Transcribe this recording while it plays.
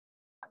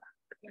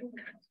Okay,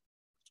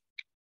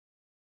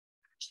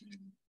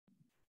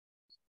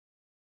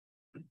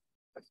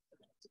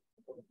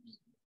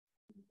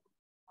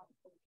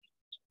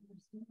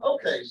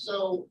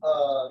 so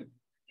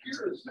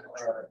here is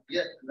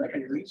yet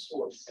another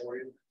resource for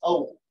you.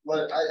 Oh,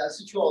 well, I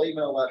sent you all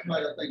email last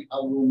night. I think I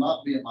will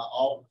not be in my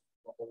office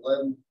from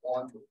 11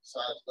 on, but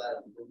besides that,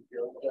 I'm going to be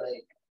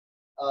okay.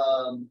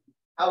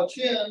 Hao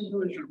Chen,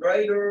 who is your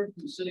grader,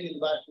 who's sitting in the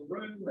back of the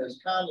room, has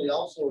kindly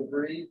also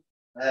agreed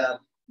to have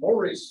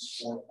more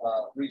resources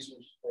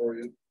for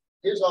you.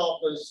 His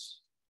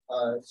office,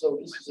 so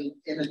this is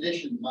in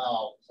addition to my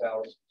office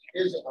hours.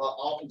 His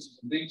office is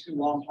in B2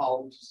 Long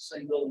Hall, which is the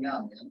same building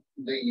I'm in,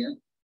 convenient.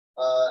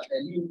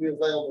 And he will be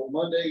available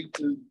Monday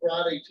to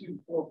Friday, 2 to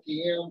 4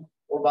 p.m.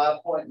 or by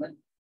appointment.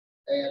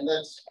 And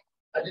that's,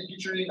 I did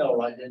get your email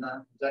right, didn't I?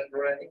 Is that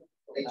correct?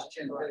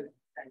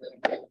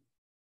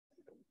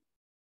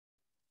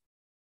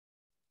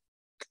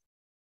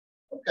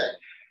 Okay.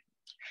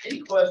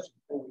 Any questions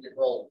before we get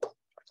rolling?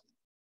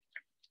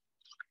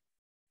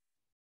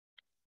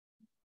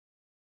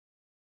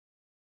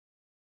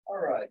 All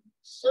right.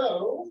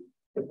 So,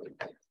 what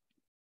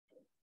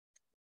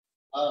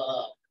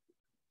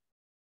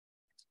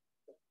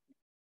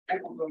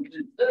we're going to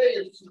do today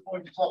is we're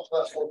going to talk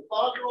about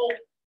orthogonal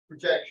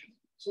projection.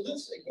 So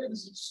this, again,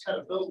 this is just kind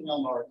of building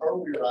on our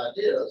earlier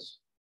ideas.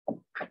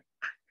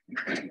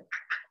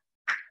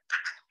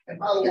 And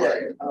by the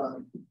way,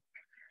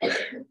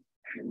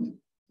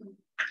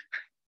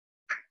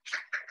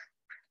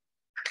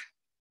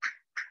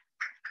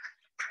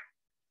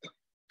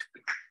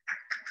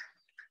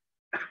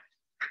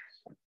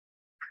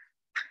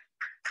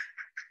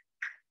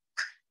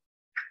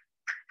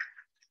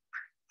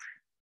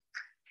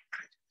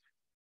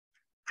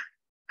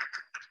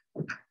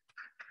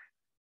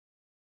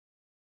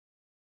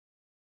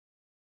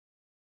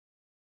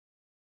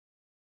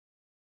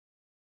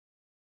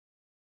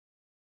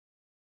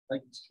 I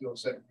think it's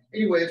 207.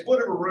 Anyway, it's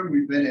whatever room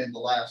we've been in the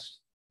last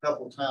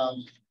couple of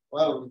times.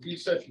 We'll have a review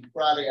session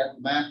Friday at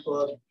the Math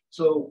Club.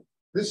 So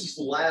this is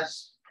the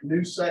last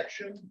new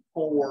section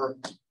for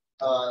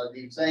the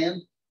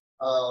exam.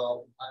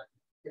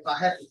 If I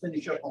have to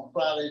finish up on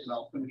Friday, then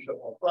I'll finish up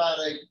on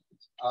Friday.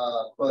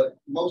 But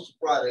most of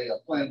Friday, I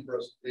plan for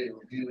us to do a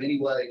review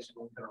anyway, so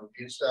we're going to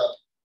review stuff.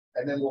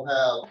 And then we'll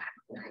have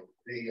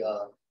the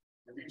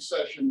review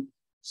session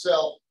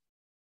itself.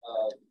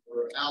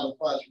 We're out of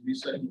class review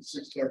session at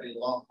 6:30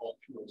 Long Hall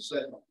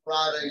 207 on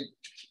Friday.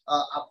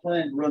 I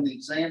plan to run the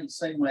exam the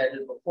same way I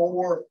did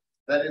before.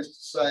 That is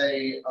to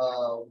say,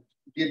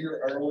 get here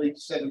early,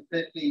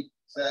 7:50.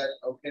 Is that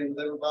okay with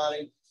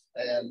everybody?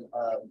 And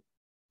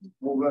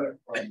we'll run it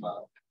from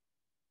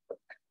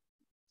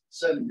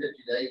 7:50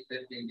 to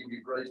 8:50 and give you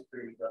a grace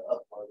period to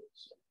upload it.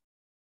 So.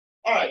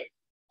 All right.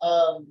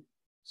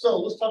 So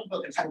let's talk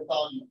about this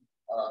orthogonal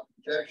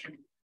projection.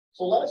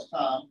 So last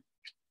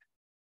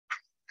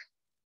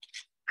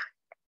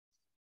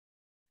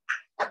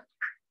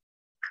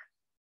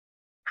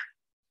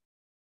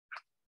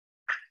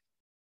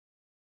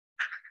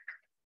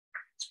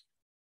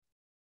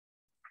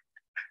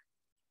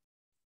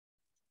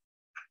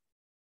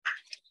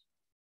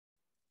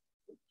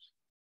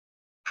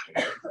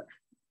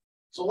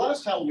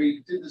time,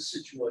 we did this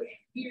situation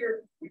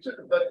here. We took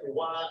a vector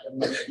y and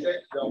we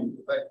projected on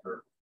the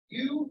vector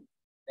u,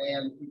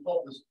 and we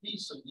called this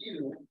piece of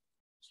u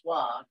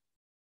y.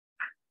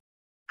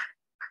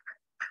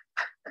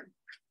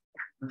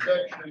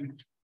 Projection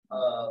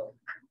of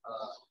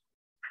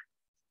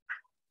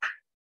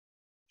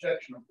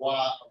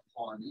y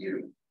upon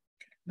u.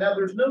 Now,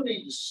 there's no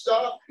need to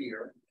stop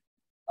here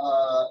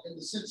in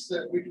the sense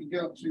that we can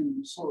go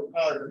to sort of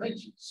higher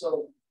dimensions.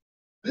 So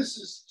this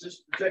is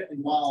just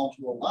projecting y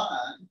onto a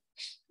line,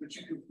 but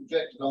you can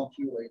project it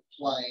onto a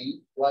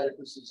plane, right? If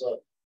this is a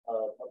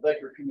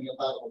vector coming up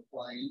out of a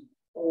plane,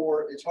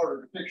 or it's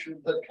harder to picture,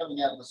 but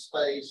coming out of the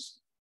space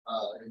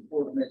in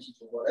 4 dimensions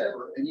or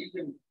whatever, and you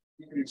can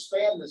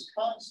expand this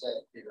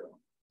concept here.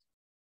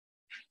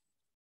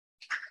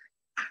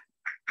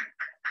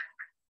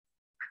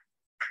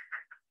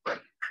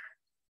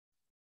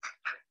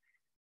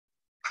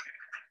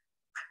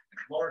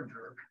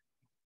 Larger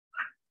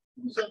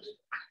substance.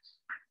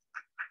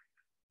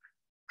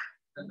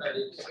 And that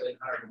is a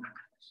higher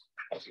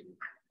dimension.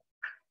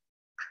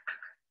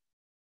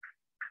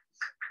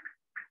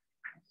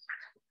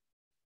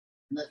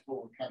 And that's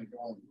what we're kind of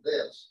going with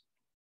this.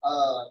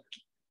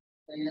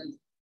 And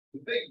the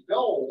big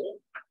goal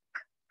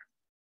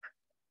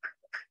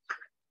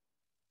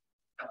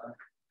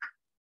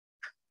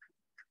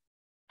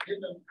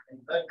given a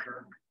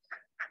vector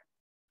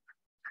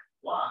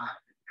y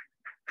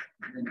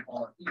and then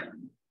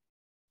Rn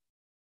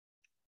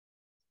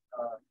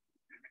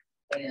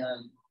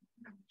and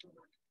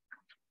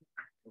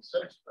the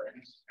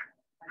subspace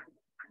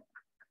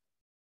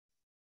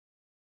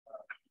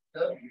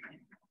W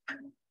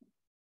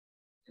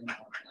in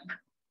Rn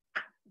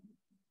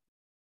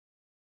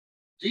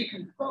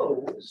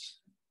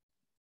decompose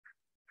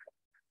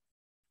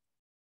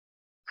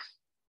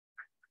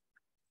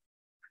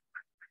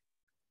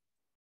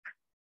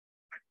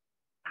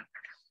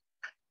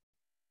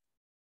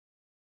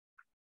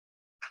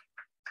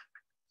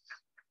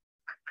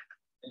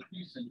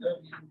piece in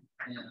W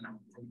and a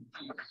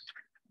piece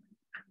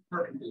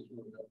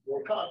perpendicular to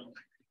orthogonal.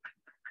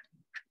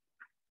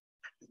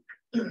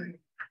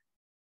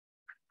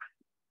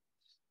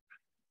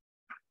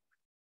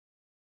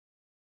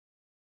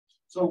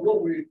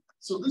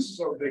 So this is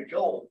our big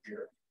goal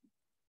here.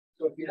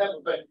 So if you have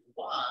a vector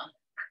y,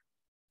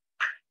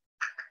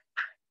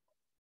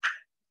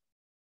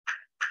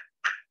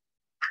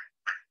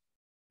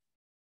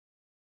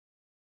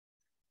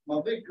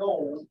 my big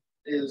goal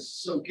is,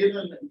 so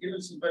given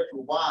some vector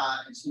y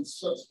and some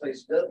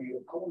subspace W,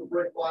 I want to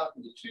break y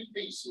into two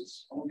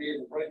pieces. I want to be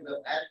able to break it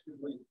up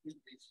actively into two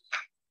pieces.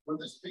 When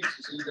this piece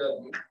is in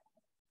W,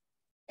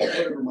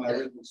 whatever my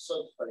original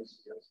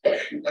subspace is,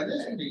 and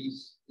this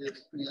piece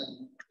is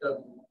in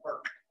W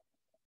part.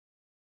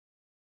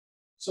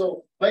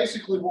 So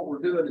basically what we're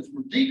doing is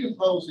we're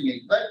decomposing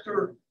a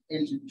vector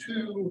into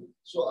two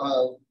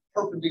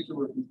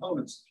perpendicular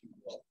components, if you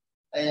will.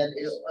 And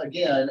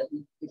again,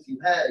 if you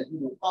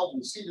will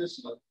probably see this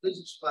in a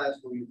physics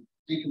class where you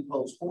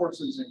decompose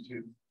forces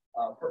into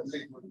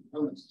perpendicular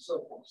components and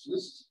so forth. So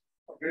this is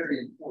a very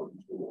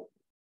important tool.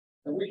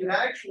 And we can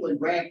actually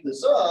ramp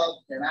this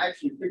up and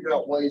actually figure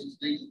out ways to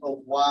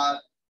decompose y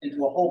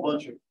into a whole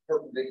bunch of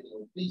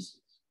perpendicular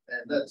pieces.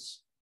 And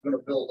that's going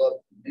to build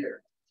up from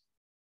here.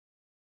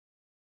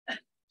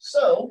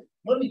 So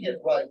let me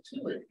get right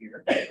to it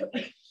here.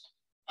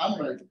 I'm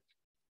going to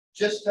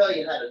just tell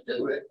you how to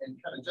do it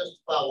and kind of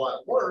justify why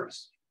it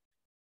works,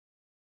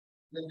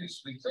 then do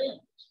some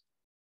examples.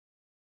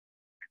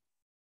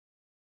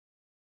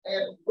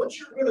 And what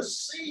you're going to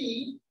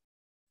see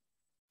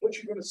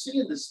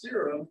in this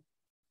theorem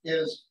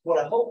is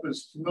what I hope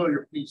is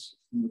familiar pieces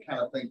from the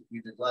kind of thing that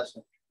we did last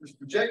time. This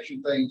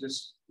projection thing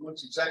just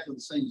looks exactly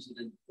the same as it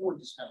did before,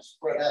 just kind of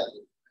spread out a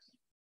little.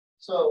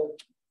 So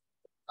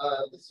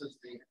this is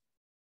the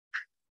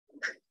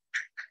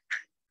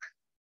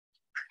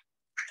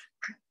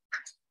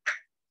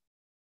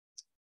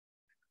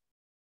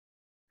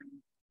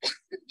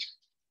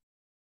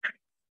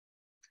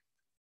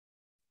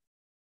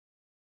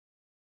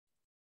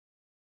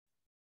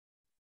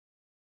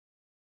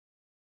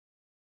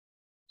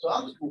So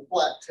I'm just going to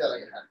flat tell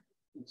you how to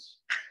do this.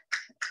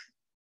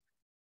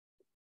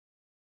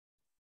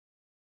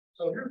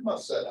 So here's my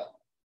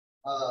setup.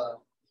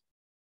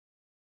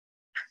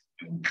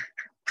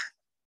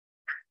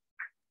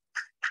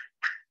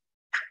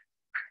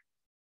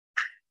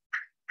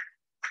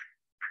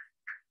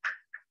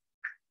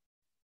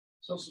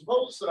 So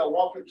suppose that I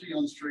walk up to you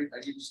on the street, I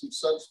give you some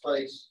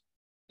subspace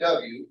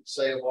W,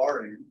 say of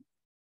Rn,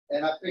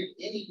 and I pick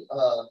any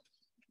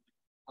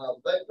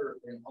vector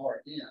in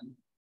Rn,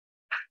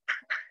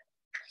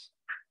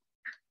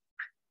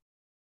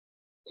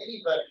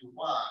 any vector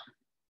y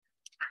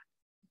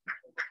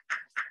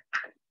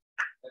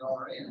in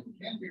Rn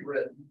can be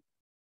written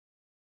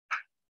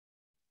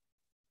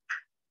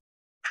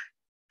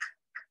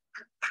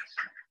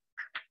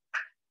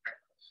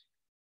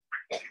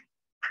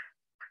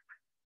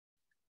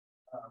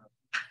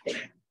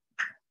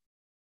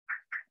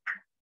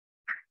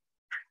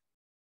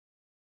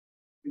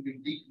to be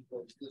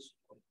decomposed this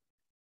way,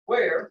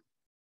 where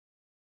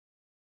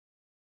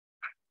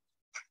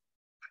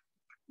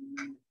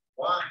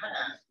y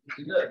hat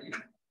is W.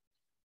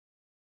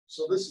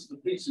 So this is the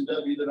piece of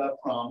W that I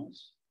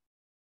promised.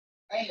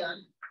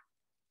 And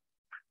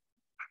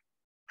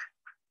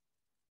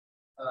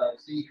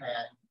Z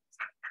hat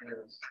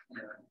is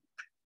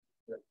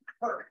the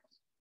perp.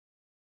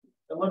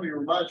 And let me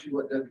remind you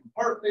what W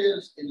perp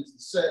is. It is the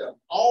set of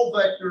all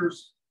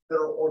vectors that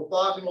are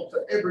orthogonal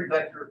to every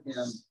vector in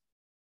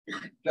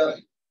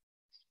W.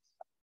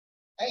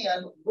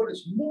 And what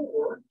is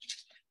more,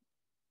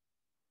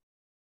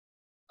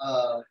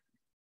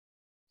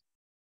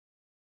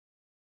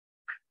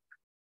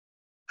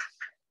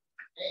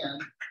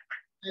 and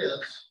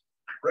this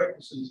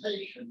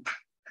representation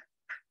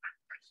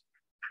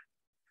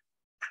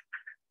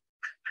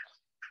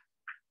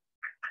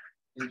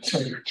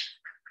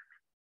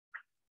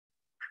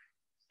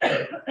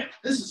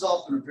this is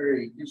often a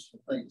very useful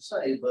thing to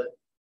say, but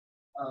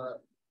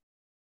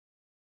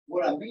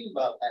what I mean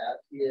by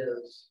that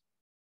is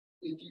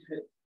if you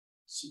could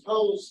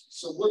suppose,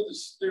 so what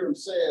this theorem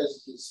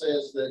says, it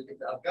says that if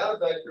I've got a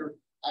vector,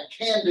 I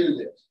can do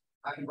this.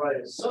 I can write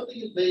it as something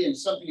in V and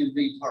something in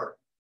V part.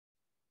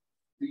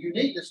 The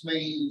uniqueness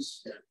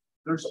means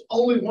there's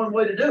only one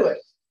way to do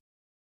it.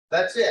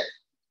 That's it,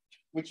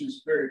 which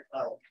is a very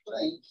powerful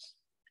thing.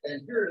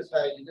 And here is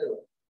how you do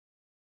it.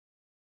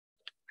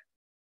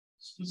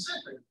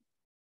 Specific.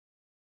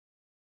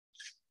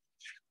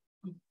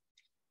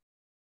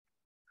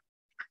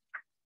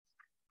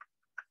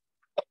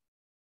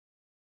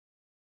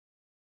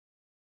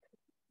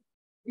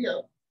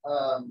 Yeah.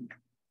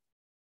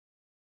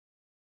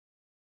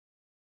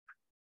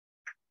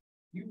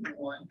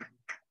 U1,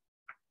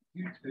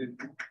 U2,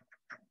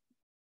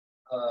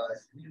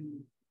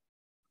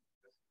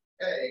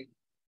 UK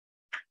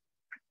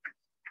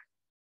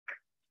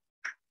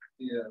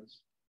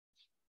is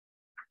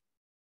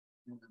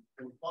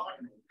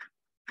orthogonal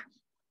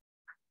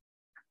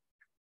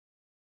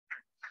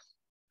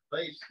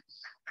basis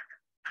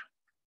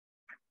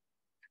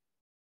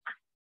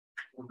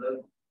for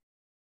W.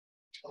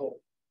 Oh,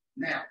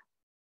 now,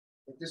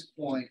 at this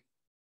point,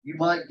 you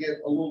might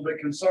get a little bit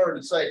concerned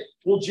and say,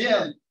 well,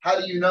 Jim, how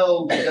do you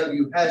know that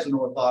W has an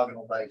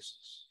orthogonal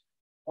basis?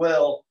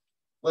 Well,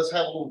 let's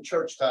have a little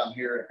church time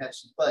here and have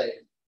some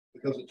faith,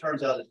 because it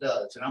turns out it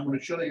does. And I'm going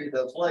to show you it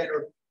does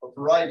later, but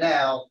for right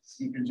now,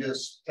 you can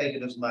just take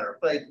it as a matter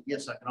of faith.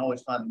 Yes, I can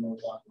always find an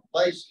orthogonal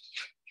basis.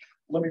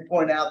 Let me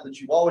point out that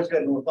you've always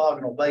got an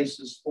orthogonal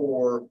basis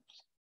for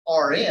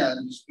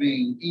RNs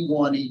being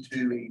E1, E2,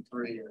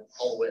 E3, and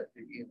all the way up to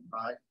N,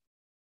 right?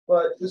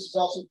 But this is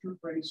also true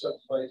for any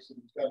subspace that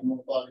it's got an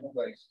orthogonal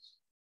basis.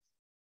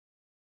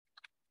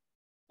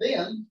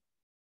 Then,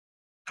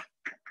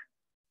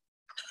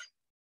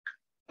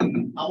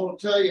 I'm going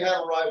to tell you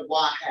how to write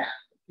y hat,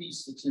 the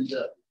piece that's in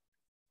W.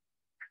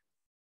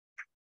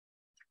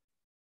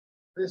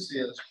 This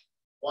is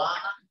y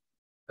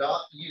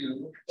dot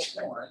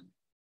U1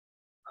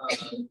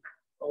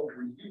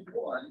 over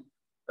U1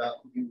 dot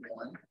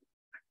U1.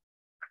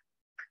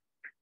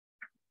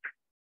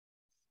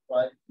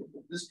 Right?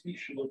 This piece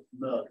should look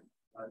familiar.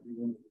 Right?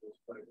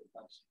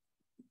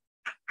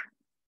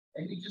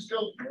 And you just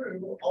go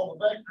through all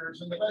the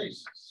vectors and the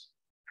bases.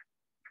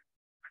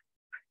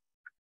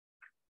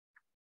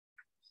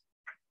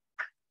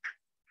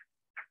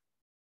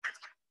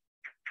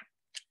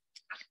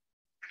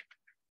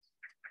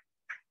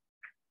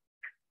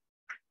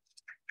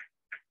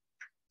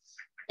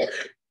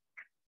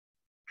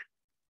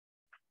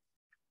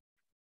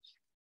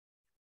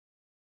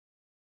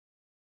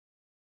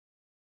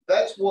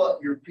 That's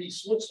what your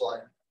piece looks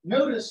like.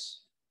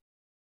 Notice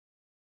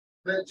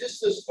that just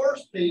this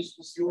first piece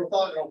was the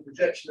orthogonal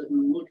projection that we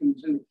were looking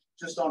to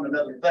just on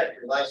another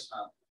vector last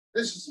time.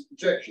 This is the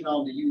projection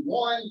on the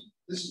U1.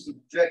 This is the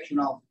projection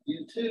on the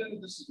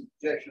U2. This is the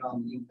projection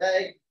on the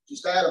UK.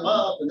 Just add them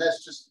up, and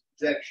that's just the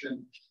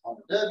projection on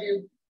the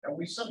W. And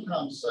we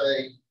sometimes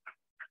say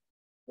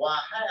y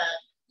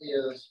hat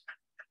is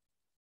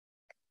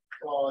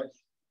proj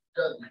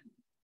W.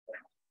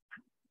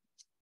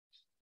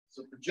 It's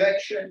a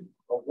projection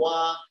of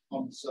y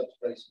on the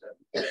subspace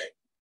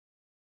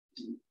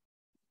W.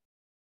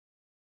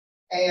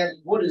 And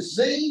what is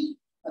Z?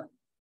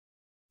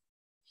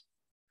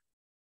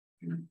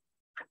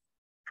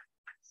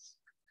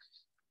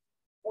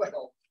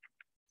 Well,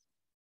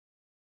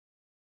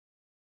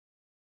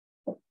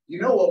 you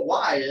know what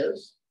y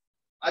is.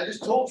 I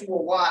just told you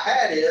what y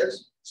hat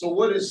is. So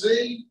what is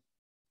Z?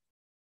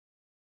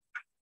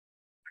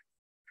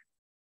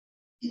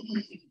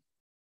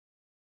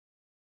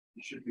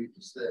 It should be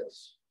just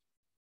this.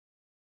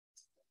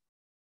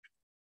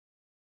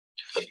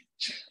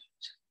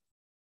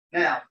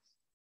 Now,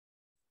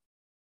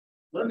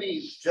 let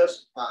me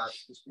justify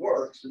this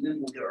works, and then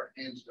we'll get our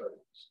hands dirty.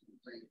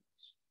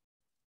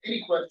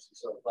 Any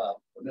questions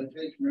about the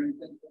notation or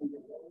anything?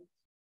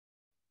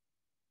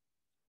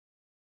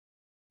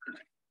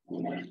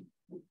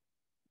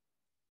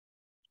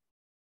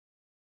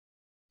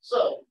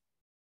 So,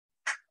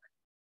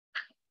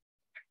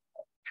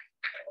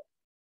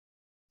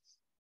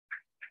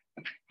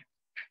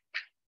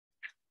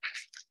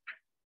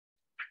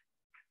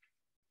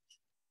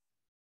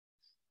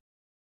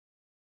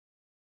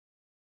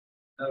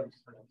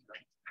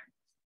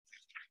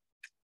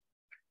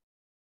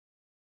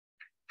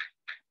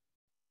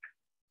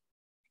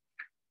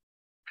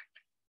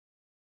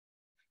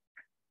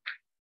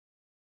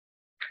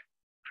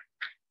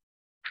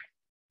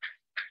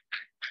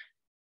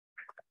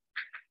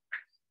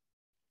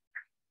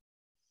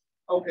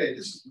 okay,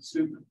 this is the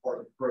stupid part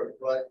of the proof,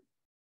 right?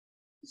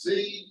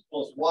 Z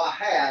plus y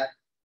hat.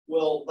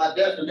 Well, by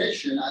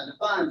definition, I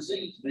define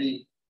Z to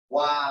be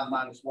y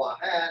minus y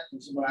hat.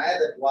 And so when I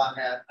add that y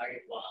hat, I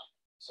get y.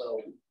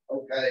 So,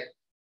 okay.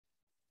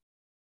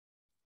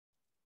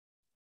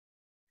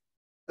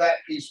 That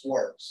piece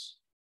works.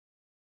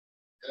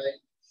 Okay.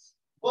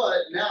 But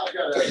now I've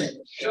got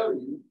to show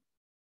you.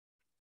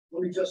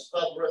 Let me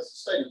justify the rest of the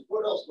statement.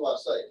 What else do I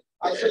say?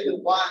 I say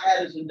that y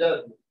hat is in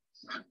W.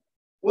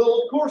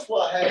 Well, of course,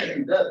 y hat is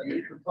in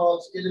W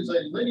because it is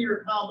a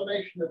linear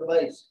combination of the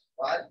bases,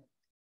 right?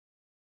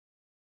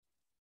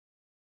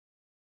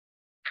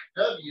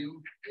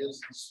 W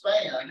is the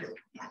span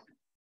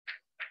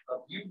of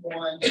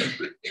U1,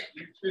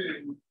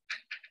 U2,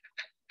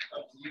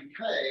 up to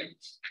UK.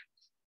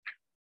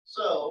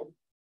 So,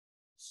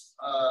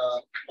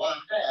 y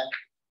hat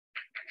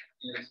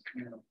is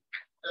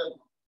W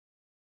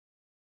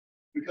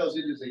because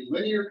it is a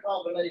linear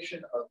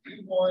combination of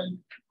U1,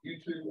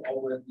 U2,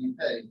 all the way up to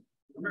UK.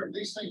 Remember,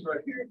 these things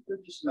right here, they're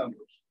just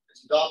numbers.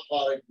 It's a dot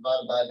product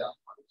divided by a dot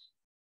product.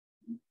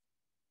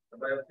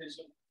 Everybody okay,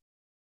 so?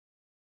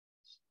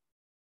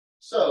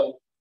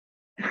 So,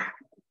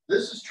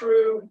 this is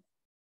true.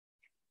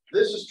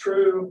 This is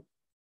true.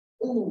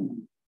 Ooh.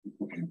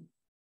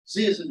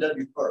 Z is in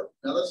W first.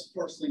 Now, that's the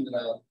first thing that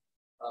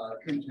I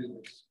come to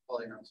this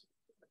polynomial.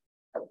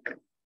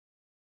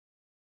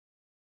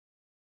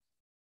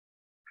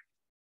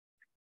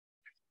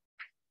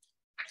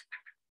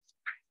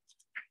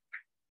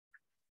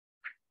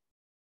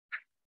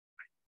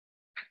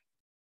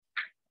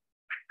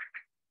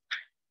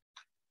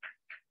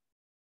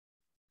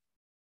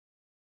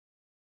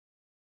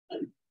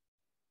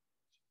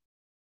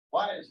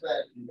 Why is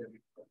that in W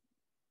part?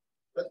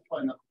 That's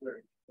probably not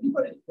clear.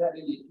 Anybody got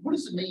any? What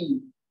does it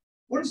mean?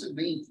 What does it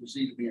mean for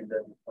Z to be in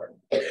W part?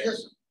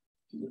 Yes.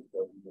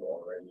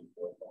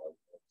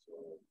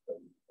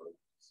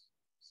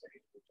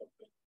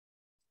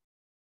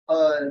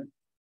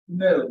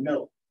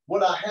 No.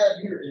 What I have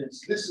here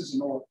is this is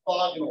an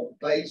orthogonal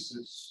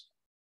basis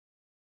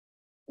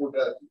for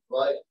W,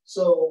 right?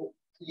 So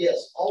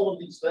yes, all of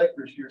these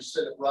vectors here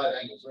sit at right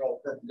angles. They're all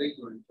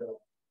perpendicular to each other.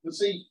 But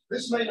see,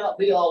 this may not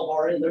be all of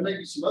our in. There may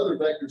be some other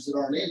vectors that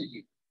aren't in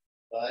here,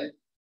 right?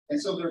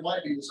 And so there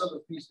might be this other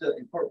piece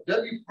W perp.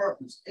 W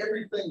perp is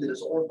everything that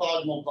is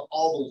orthogonal to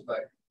all those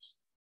vectors.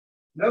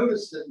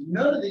 Notice that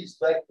none of these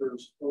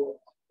vectors are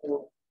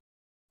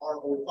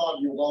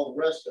orthogonal to all the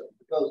rest of them,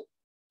 because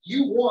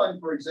U1,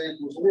 for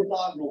example, is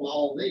orthogonal to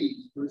all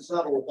these, but it's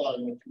not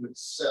orthogonal to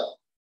itself,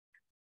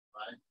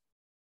 right?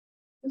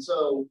 And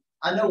so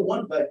I know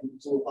one vector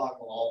that's orthogonal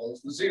to all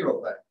those, the zero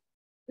vector.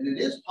 And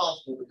it is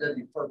possible that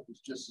W perp is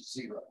just a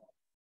zero,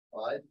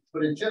 right?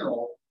 But in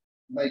general,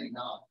 maybe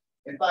not.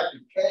 In fact,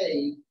 if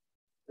K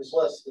is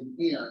less than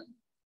N,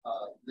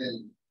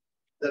 then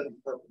W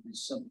perp would be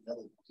something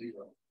other than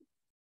zero.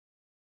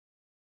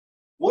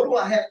 What do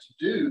I have to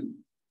do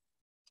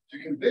to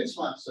convince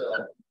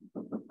myself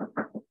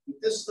that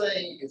this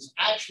thing is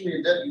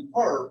actually a W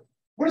perp?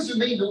 What does it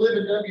mean to live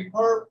in W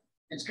perp?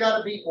 It's got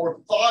to be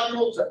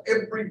orthogonal to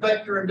every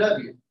vector in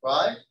W,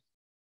 right?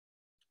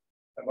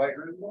 Everybody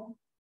agree with that?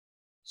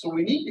 So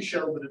we need to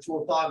show that it's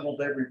orthogonal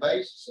to every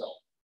basis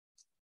element.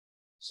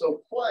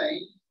 So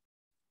plane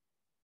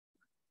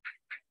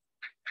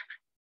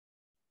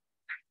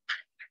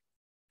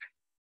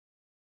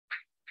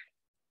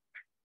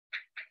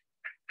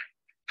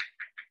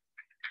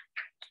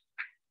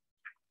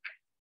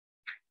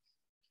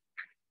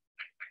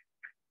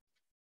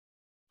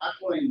I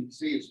claim to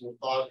see is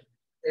orthogonal to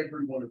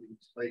every one of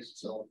these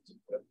basis elements.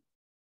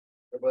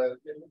 Everybody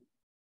okay?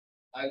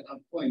 I'm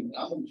claiming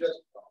I'm going to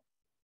justify.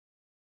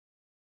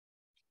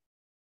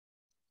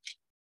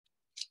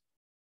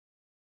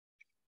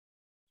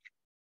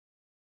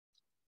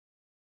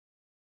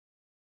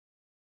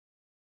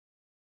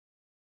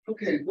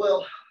 Okay,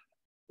 well,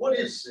 what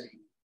is C?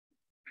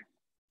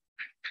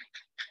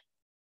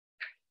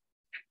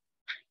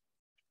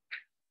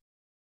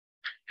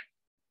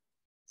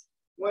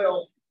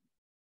 Well,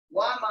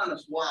 y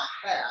minus y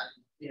hat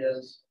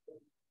is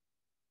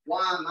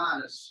y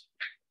minus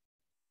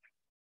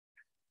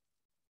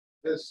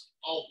this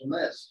alpha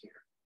mess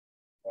here,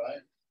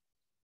 right?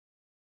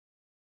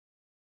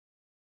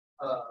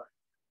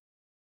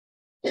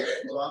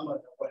 So I'm going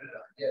to, what did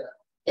I get?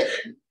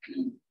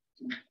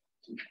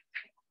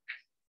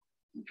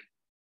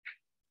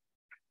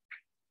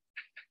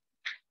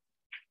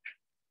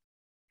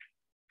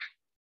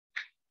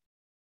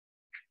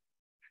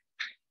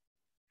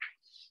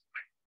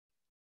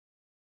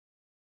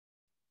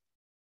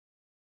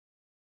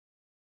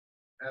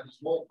 And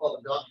small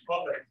other dot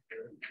product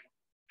here.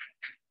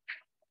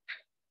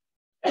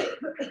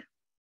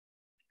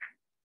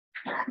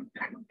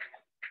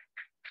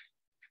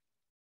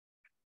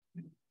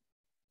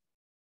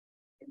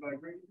 Everybody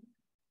agree?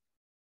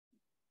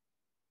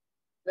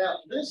 Now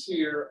this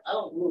here, I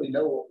don't really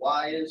know what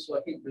y is, so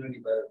I can't do any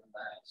better than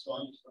that. So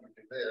I'm just going to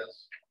do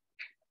this.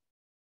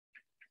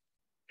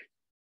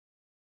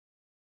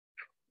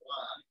 Y.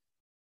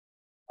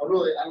 I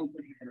don't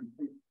think you can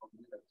improve on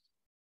this.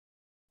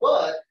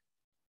 But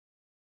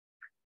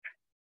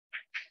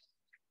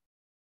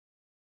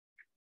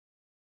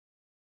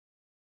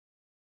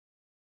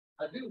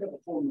I do have a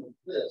formula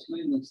for this,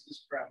 mainly it's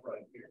this crap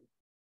right here.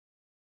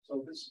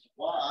 So this is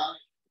y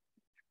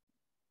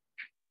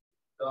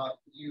dot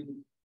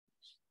u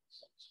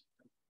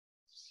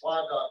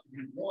y dot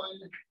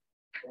u1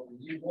 over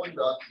u1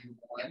 dot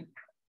u1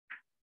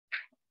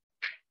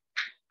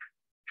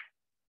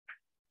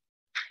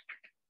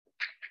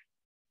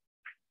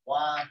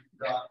 y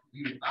dot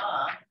ui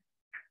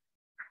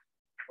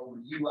over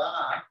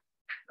ui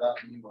dot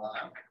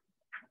ui,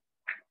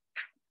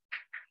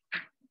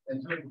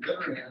 and to the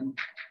other end,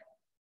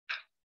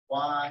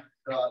 y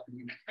dot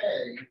uk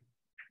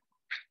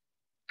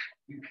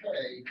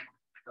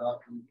dot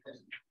uk.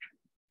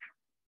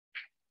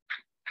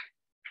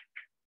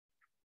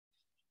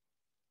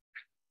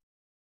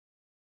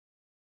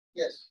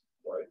 Yes.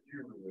 Why did you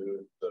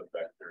remove the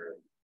vector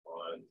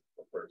on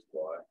the first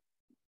y?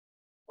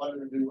 What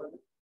did we do with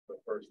it? The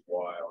first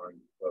y on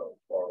the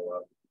far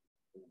left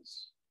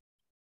is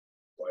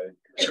why did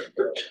you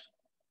remove that?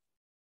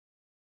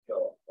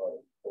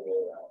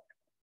 Below that.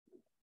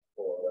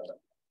 Below that.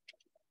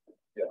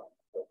 Yeah,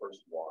 the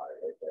first y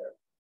right there.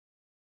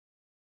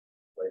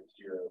 Right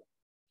here.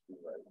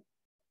 Right.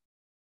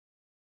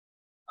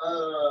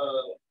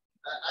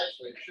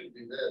 Actually, it should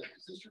be this.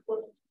 Is this your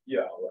question?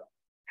 Yeah.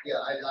 Yeah,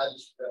 I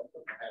just put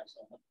my hats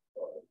on.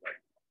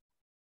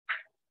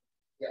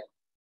 Yeah.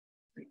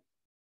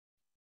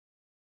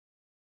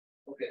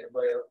 Okay,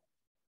 everybody.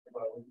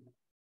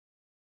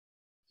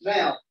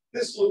 Now,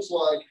 this looks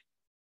like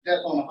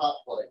death on a hot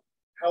plate.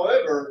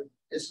 However,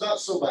 it's not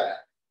so bad,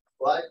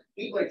 right?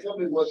 Anybody tell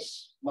me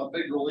what's my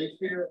big relief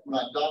here when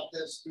I dot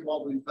this through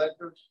all these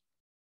vectors?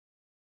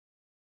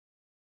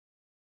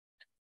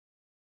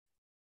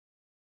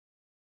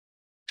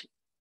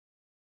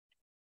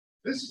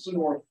 This is an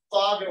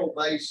orthogonal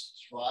basis,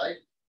 right?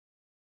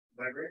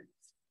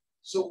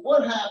 So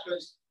what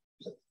happens?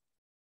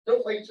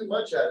 Don't make too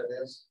much out of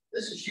this.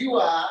 This is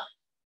UI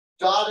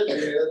dotted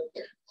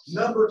with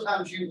number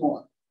times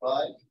U1,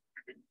 right?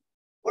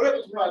 What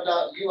happens when I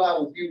dot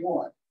UI with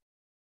U1?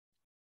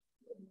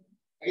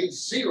 I get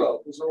 0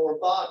 because they're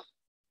orthogonal.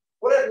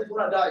 What happens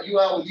when I dot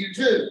UI with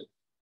U2?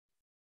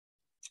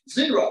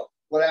 0.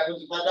 What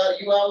happens if I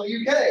dot UI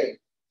with UK?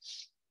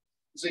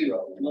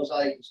 0, unless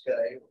I equals K,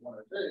 1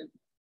 or 2.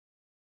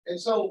 And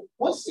so,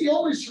 what's the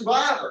only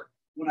survivor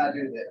when I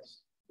do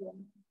this?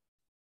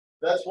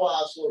 That's why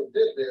I sort of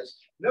did this.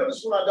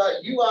 Notice when I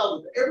dot UI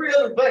with every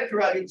other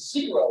vector, I get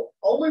 0.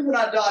 Only when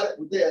I dot it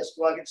with this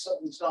do I get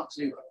something that's not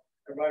 0.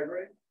 Everybody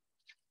agree?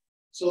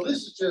 So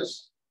this is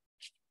just,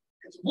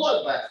 it's a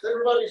bloodbath.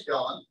 Everybody's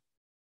gone.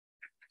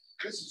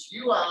 This is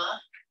UI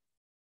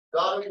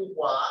dotted with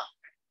Y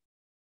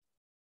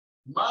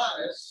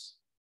minus,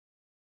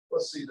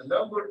 let's see, the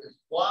number is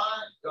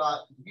Y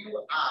dot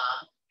UI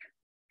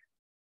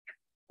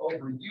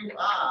over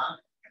UI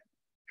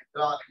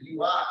dot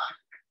UI.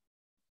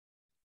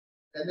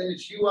 And then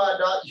it's UI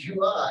dot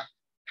UI.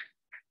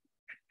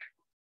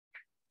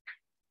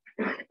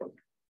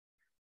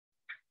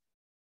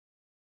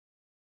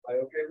 Are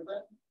you okay with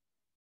that?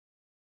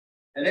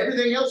 And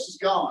everything else is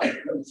gone.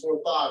 It's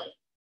orthogonal.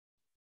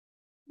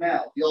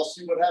 Now, y'all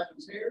see what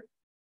happens here?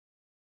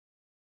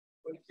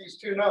 Look at these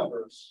two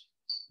numbers.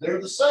 They're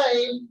the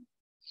same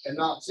and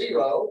not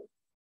 0,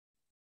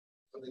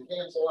 so they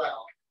cancel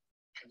out.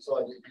 And so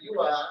I get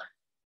UI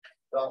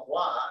dot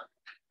Y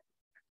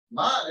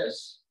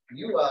minus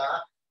UI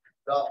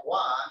dot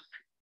Y,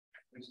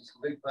 which is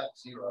a big fat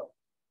 0.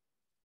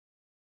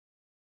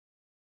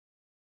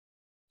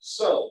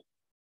 So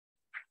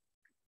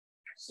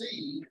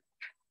C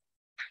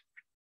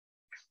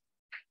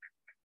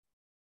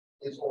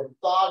is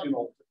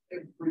orthogonal to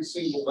every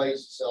single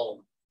basis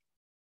element.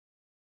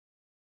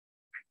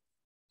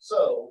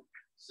 So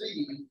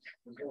C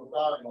is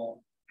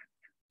orthogonal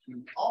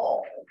to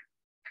all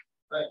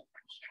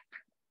vectors.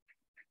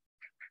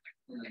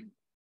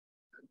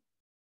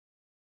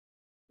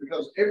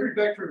 Because every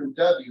vector in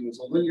W is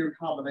a linear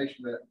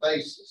combination of that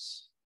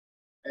basis.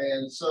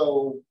 And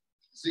so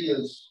Z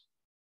is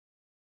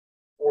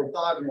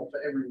orthogonal to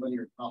every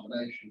linear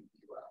combination of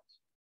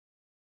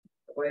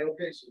UIs.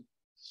 Okay,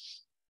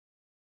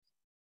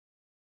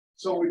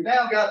 so we've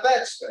now got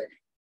that state.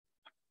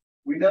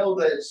 We know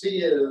that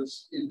C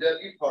is in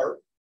W part.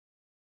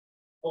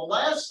 The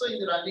last thing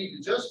that I need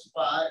to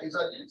justify is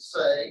I did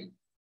say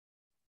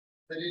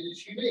that it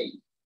is unique.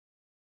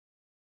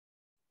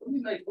 Let me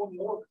make one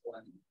more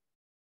claim.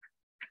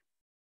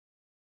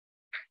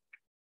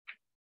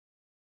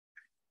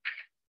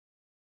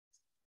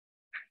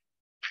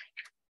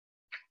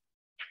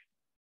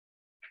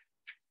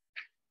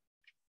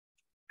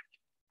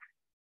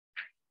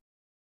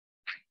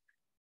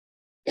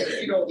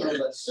 If you don't know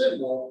that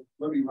symbol,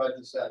 let me write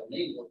this out in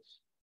English.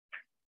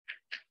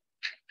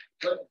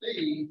 Let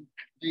B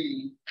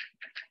be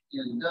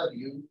in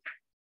W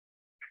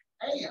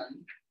and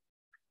in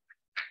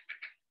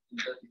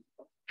W.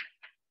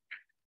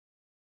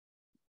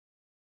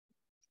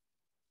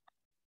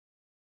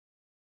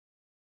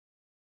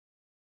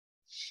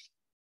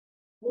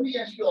 Let me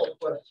ask you all a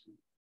question.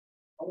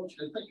 I want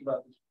you to think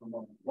about this for a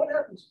moment. What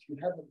happens if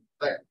you have a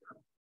vector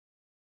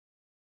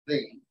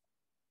V?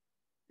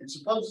 And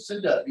suppose it's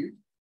in W.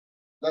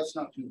 That's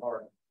not too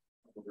hard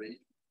to read.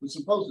 But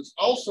suppose it's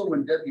also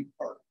in W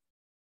part.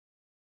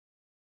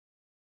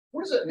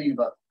 What does that mean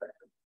about the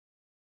vector?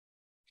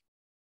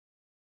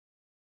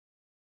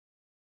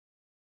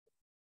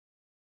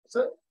 What's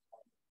that?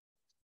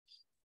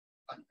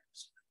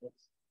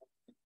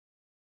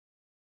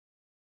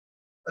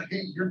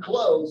 You're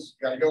close.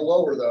 Got to go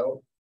lower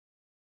though.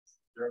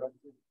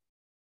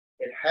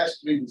 It has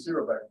to be the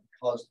 0 vector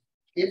because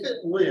if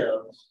it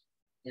lives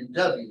in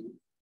W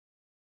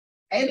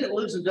and it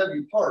lives in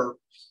W part,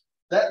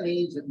 that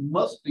means it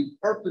must be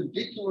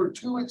perpendicular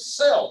to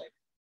itself,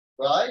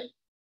 right?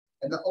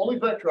 And the only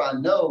vector I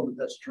know that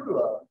that's true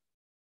of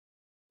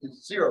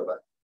is 0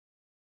 vector.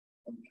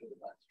 I'm sure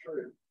that's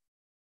true.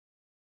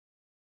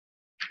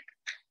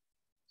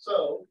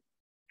 So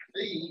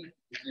V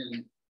is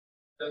in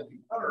W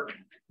part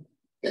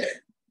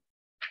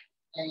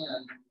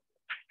and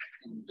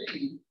in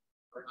B,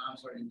 or I'm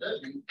sorry, in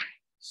W.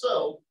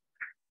 So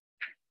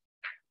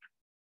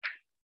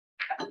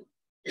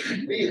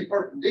B is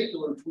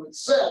perpendicular to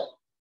itself.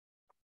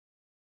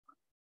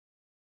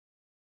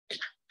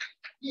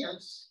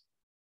 Hence,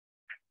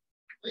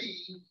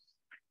 B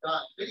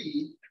dot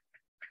B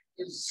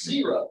is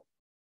 0.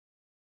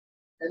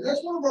 And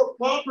that's one of our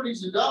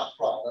properties of dot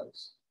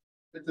products,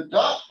 that the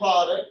dot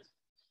product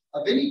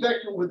of any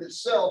vector with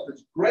itself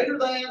is greater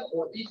than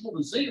or equal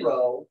to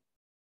 0,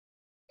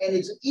 and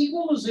it's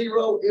equal to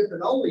 0 if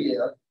and only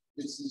if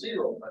it's the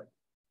 0 vector.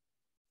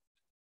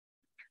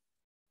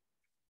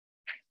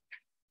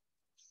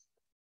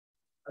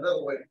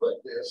 another way to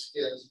put this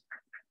is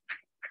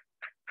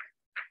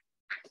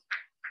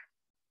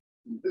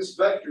this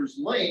vector's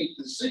length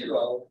is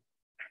 0.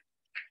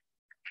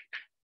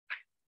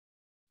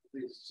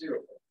 It's 0.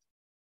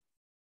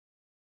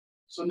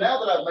 So now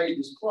that I've made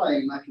this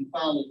claim, I can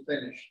finally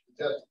finish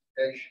the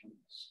justification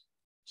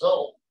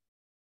result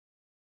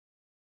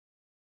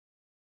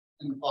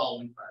in the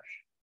following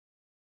fashion.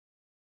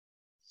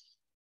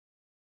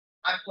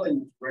 I claim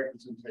this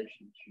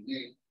representation is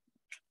unique.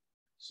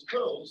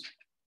 Suppose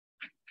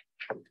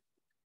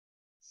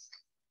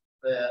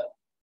that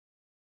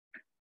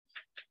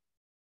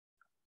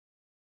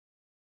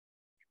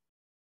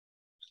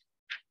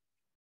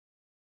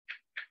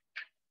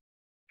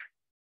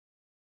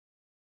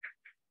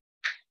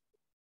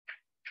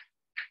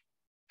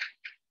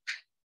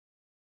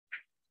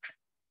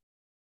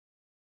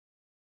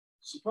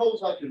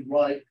suppose I can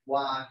write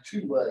y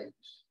two ways,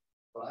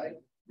 right?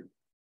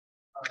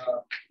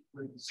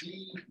 With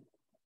z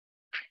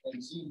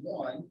and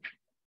z1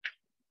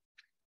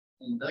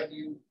 and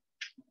w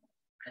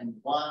and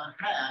y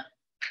hat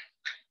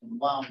and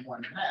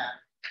y1 hat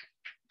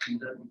and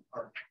w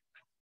part.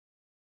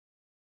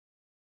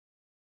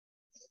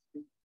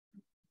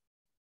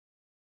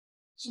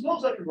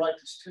 Suppose I could write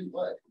this two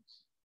ways.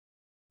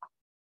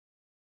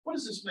 What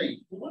does this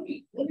mean? Well,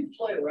 let me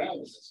play around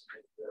with this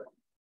a bit.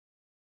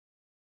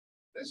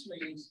 This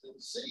means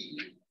that z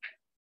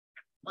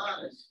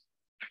minus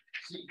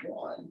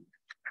z1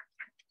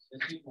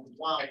 is equal to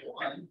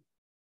y1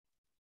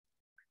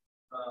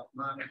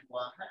 minus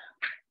y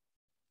hat.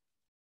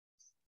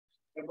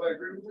 Everybody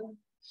agree with that?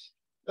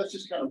 Let's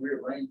just kind of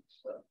rearrange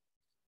stuff.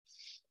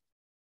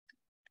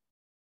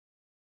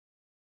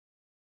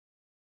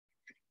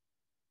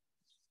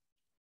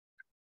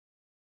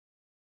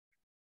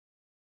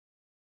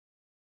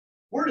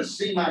 Where does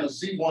z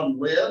minus z1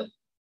 live?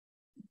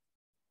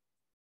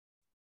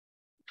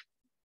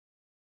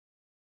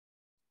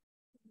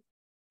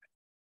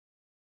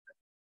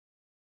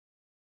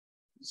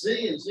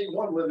 Z and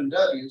Z1 live in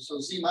W, so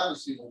Z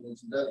minus Z1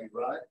 lives in W,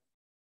 right?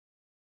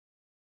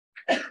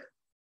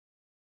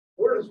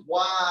 Where does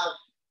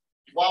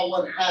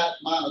Y1 hat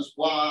minus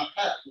Y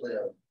hat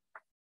live?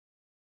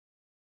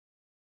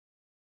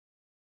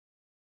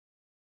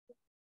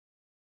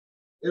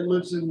 It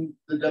lives in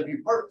the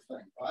W part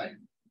thing, right?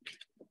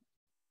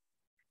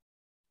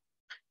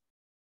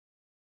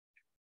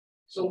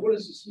 So what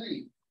does this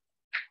mean?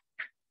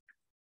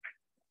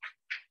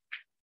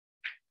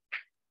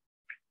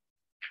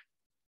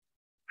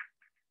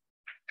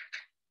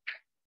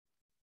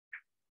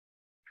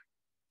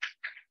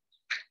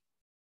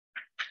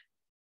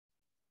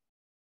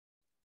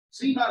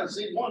 Z minus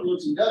Z1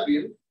 lives in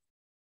W,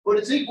 but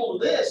it's equal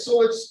to this,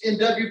 so it's in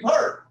W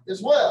part as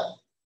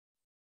well.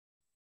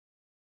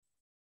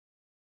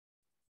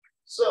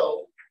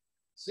 So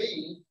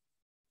Z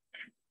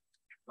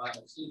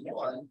minus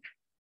Z1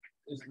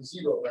 is the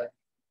 0 vector.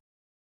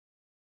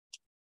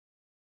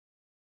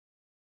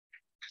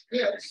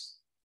 Hence,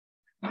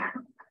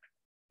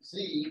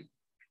 Z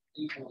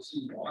equals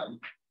Z1.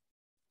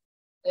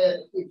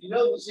 And if you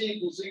know that Z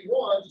equals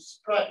Z1, just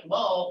subtract them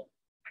all.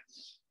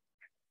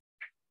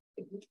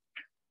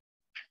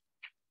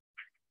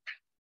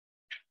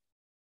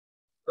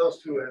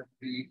 Those two have to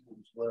be equal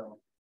as well.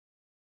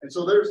 And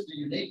so there's the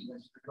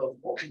uniqueness, because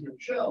what we have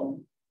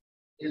shown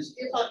is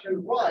if I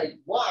can write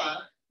Y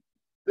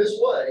this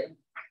way,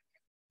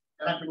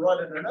 and I can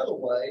write it another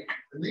way,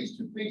 then these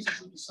two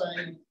pieces are the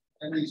same,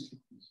 and these two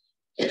pieces.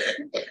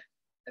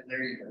 And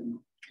there you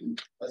go.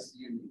 That's the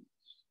uniqueness.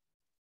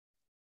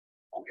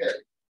 Okay.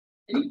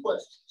 Any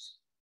questions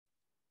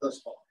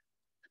thus far?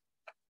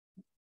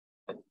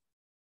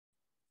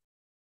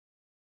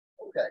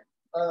 Okay.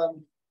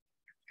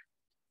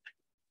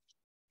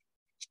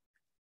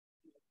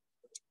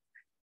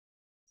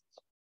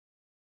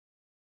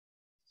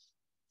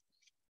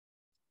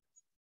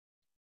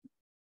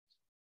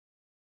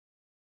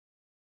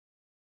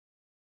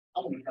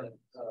 I'm going to kind of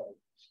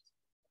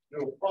do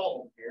a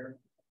problem here,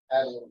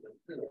 add a little bit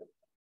to it.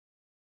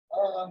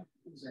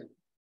 Let's see.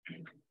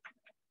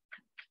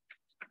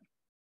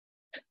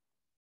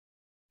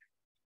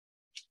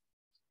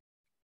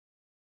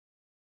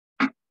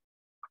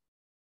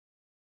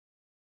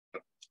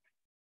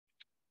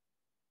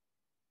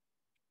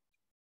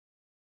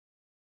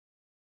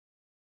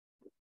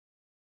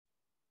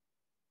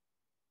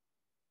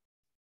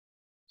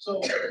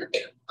 So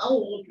I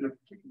will look at a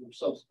particular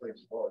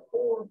subspace of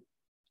R4,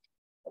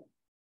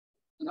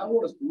 and I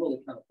want us to really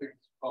kind of pick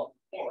this problem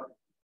apart.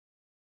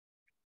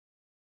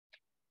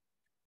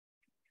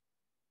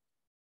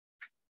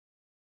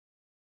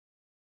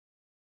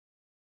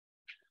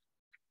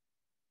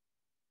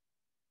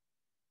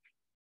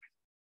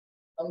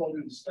 I'm going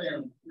to do the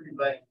standard three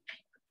vectors.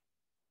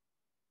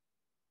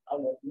 I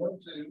want 1,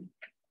 2,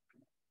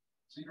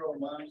 0,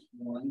 minus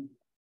 1,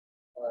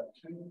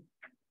 2,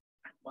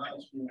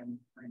 minus 1,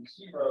 3,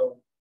 0,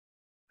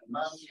 and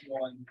minus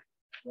 1,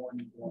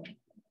 1, 1.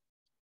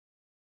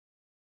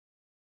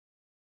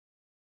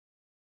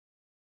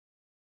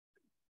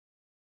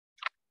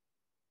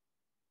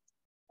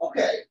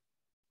 Okay,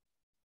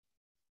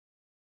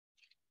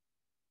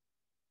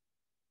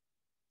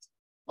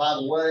 By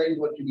the way,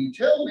 what can you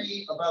tell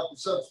me about the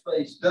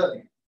subspace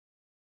W?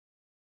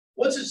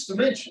 What's its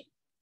dimension?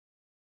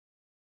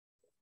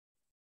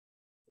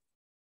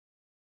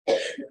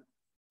 It's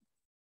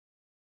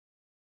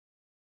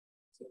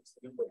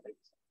the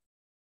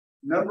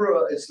number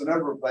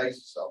of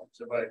basis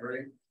elements. Everybody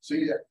agree? So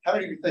how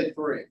many do you think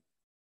three?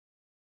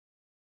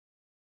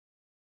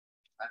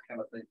 I kind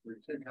of think three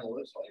too, kind of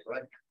looks like,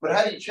 right? But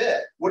how do you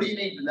check? What do you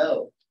need to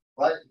know?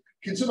 Right?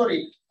 Can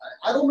somebody,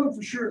 I don't know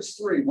for sure it's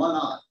three. Why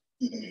not?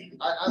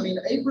 I mean,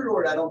 a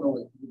priori, I don't know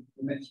what the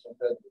dimension of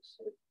that is.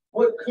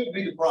 What could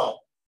be the problem?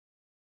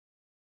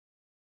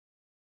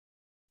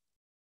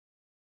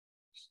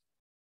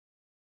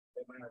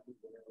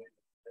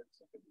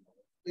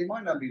 It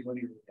might not be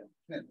linearly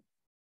independent.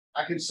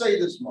 I can say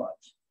this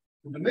much.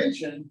 The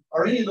dimension,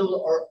 are any of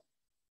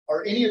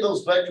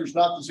those vectors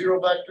not the zero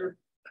vector?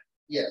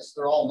 Yes,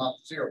 they're all not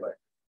the zero vector.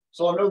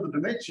 So I know the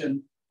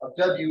dimension of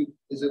W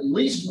is at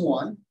least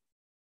one,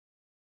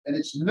 and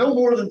it's no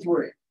more than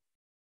three.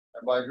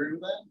 Everybody agree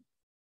with that?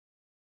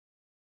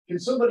 Can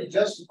somebody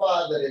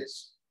justify that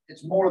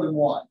it's more than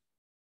one?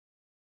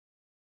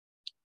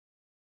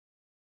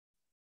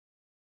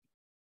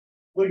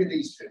 Look at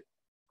these two.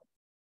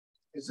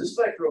 Is this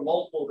vector a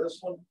multiple of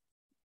this one?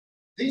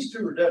 These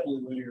two are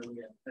definitely linearly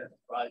independent,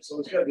 right?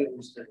 So it's got to be at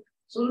least two.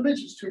 So the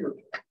dimension's 2 or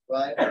 3,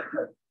 right?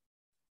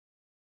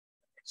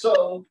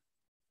 So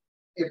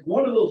if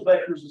one of those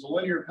vectors is a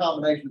linear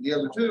combination of the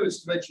other two, it's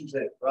dimension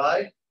 2,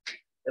 right?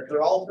 If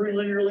they're all three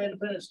linearly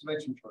independent, it's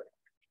dimension 3.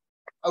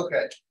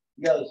 Okay,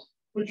 you guys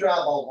put your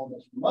eyeballs on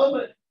this for a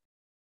moment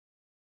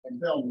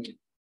and tell me,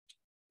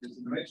 is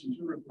the dimension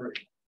 2 or 3?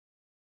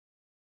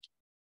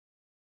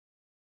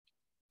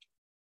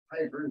 I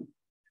agree.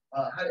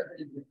 How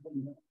do you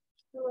know?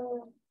 So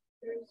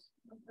there's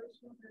the first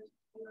one, there's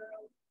 0,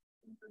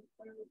 and the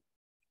third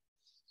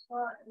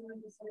spot, and then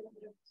the second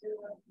is 2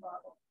 of the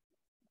model.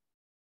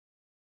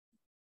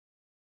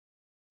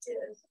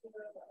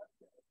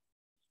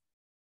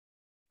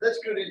 That's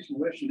good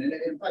intuition. And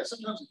in fact,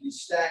 sometimes if you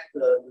stack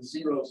the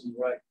zeros in the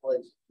right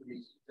place, it's pretty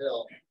easy to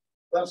tell.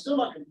 But I'm still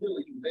not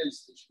completely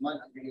convinced that you might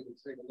not be able to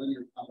take a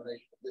linear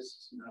combination of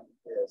this and not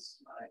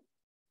this, right?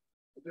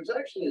 But there's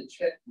actually a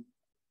check.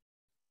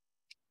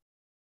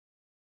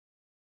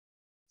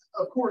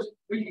 Of course,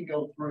 we can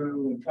go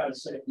through and try to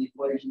set the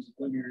equations of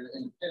linear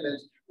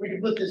independence. We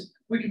can put this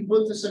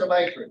in a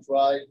matrix,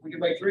 right? We can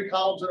make 3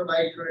 columns in a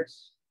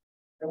matrix,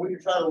 and we can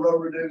try to row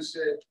reduce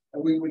it,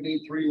 and we would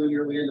need 3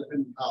 linearly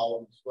independent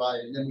columns, right?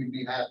 And then we'd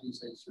be happy to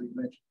say it's 3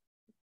 dimensional,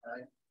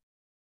 right?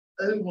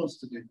 Who wants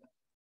to do that?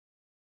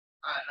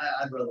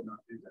 I'd rather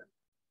not do that.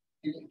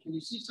 Can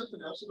you see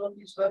something else about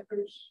these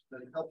vectors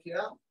that help you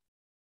out?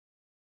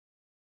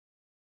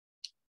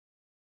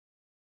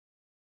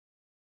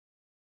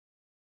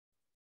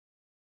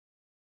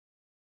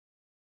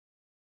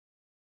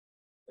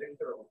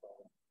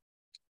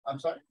 I'm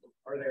sorry?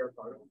 Are they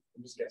orthogonal?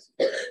 I'm just guessing.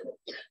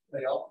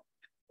 They are.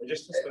 I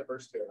just missed the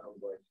first two, and I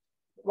was like,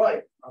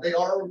 right, they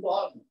are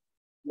orthogonal.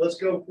 Let's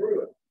go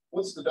through it.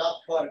 What's the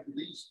dot product of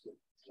these two?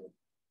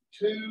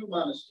 2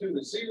 minus 2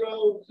 is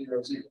 0,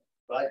 0, 0,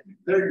 right?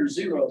 They're your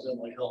zeros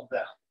and they help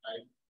out,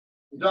 right?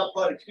 The dot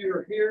product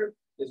here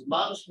is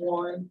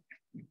 -1.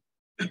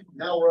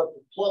 Now we're up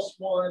to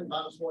 +1,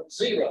 -1,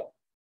 0.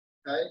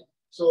 Okay,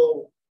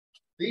 so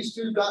these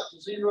two got to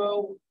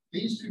 0,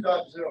 these two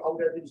got to 0. All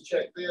we gotta do is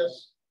check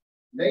this.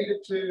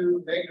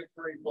 -2,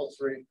 -3,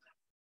 +3.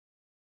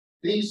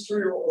 These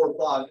 3 are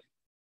orthogonal.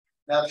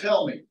 Now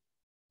tell me,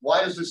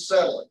 why does this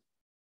settle it?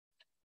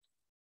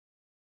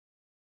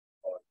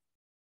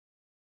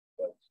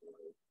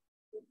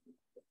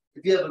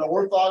 If you have an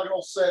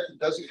orthogonal set that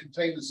doesn't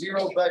contain the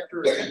 0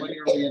 vector, it's a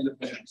linearly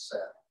independent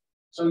set.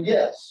 So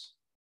yes.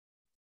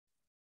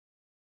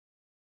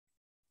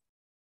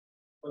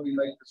 Let me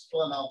make this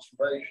fun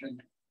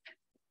observation.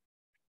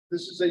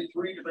 This is a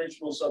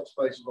 3-dimensional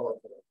subspace of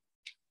orthogonal.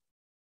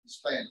 It's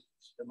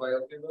fantastic. Everybody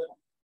okay with that?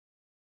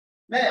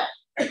 Now,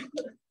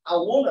 I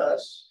want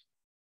us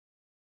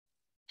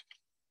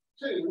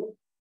to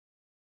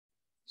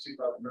see if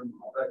I remember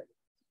my vector.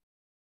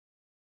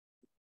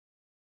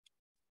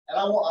 And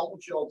I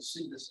want you all to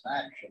see this in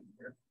action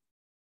here.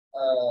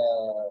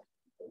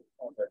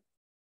 Okay.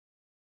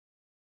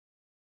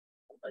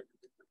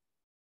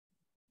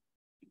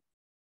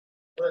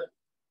 But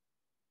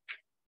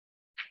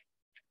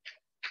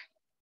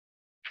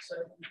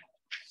 7,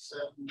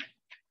 7,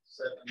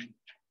 7, 9.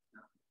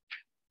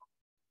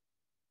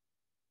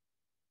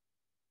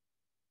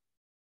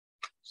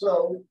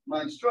 So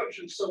my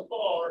instructions so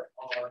far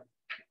are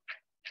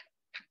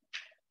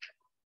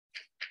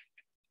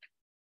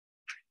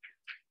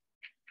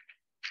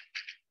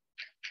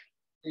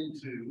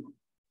into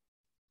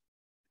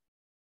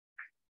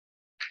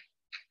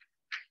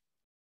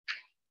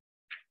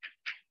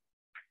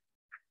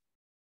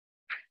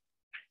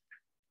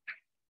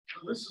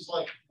so this is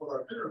like what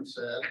our theorem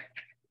said.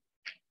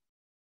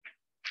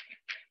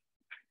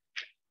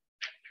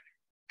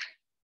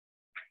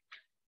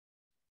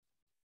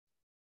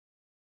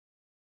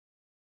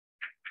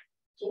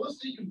 So let's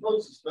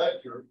decompose this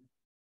vector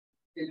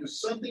into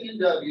something in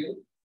W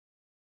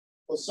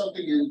plus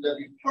something in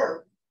W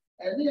perp.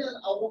 And then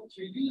I want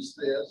to use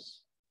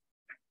this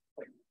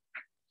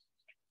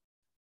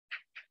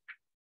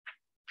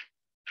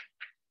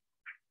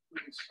to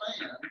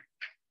expand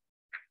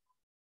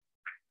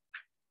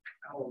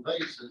our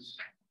basis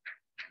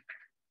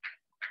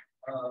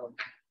of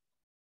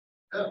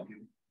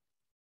W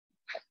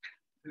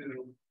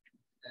to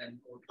an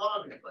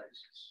orthogonal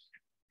basis.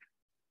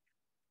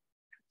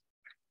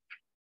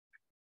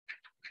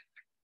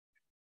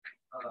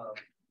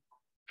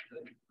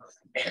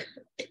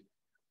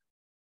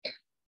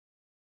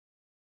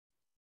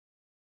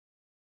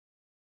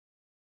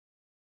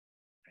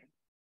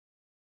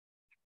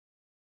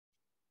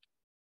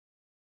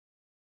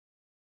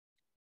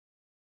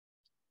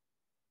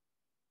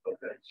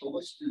 Okay, so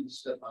let's do this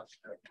step by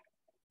step.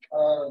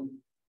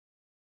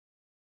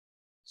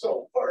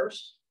 So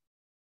first,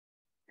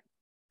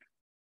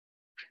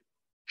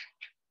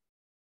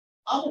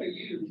 I'm going to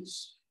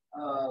use,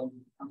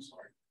 I'm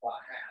sorry, what I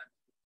had.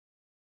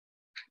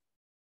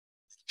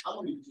 I'm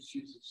going to just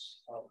use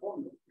this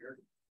formula here.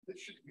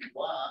 This should be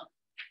y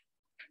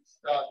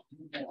dot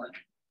u1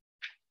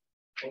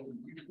 over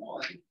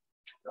u1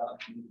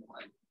 dot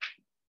u1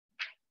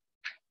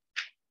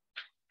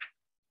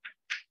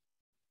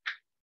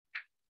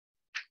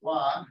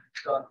 y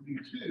dot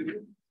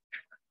u2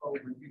 over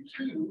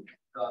u2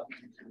 dot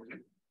u2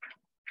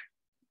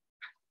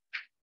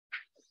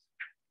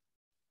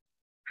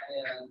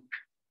 and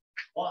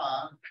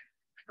y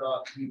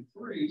dot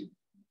u3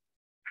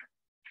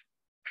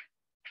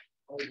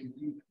 over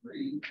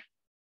u3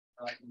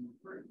 dot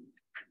u3.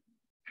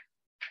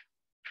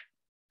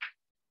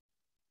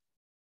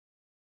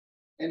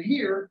 And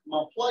here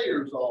my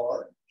players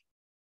are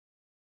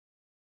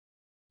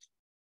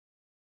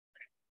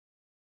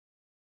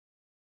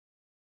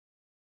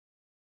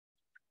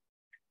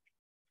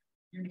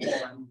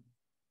U1,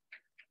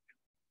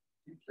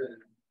 U2,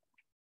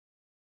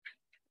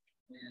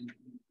 and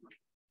U3.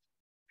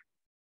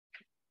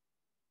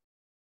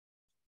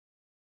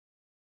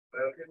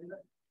 Okay with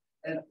that?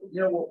 And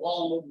you know what, while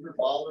I'm over here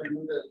bothering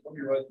with it, let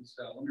me write this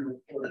down. Let me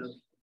record this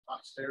for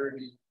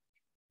posterity.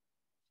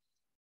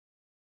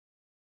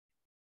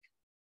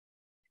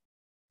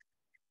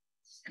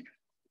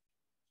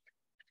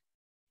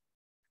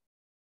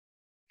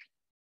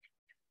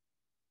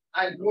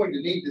 I'm going to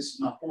need this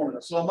in my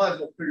formula, so I might as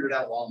well figure it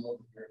out while I'm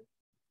over here.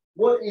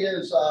 What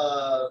is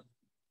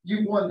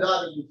U1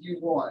 dotted with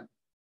U1?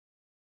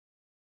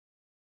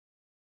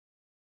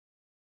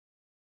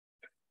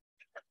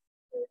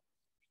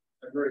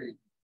 Agreed.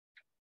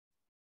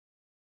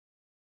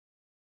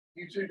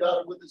 U2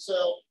 dotted with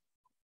itself?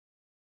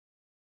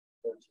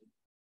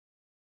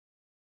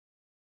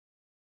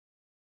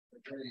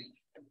 Agreed.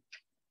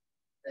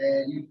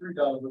 And U3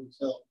 dotted with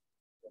itself?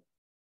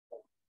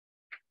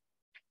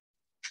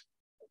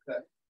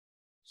 Okay.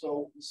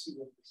 So let's see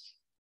what this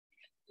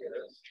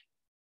is.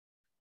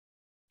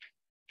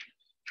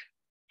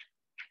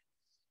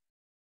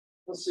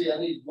 Let's see, I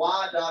need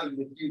y dotted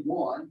with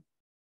U1.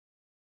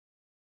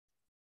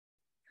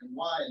 And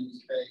y in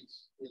this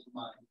case is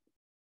my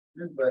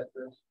new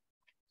vector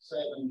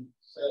 7,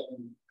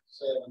 7,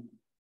 7,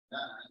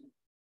 9.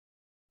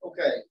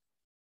 Okay.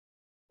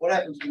 What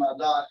happens to my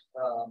dot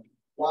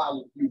y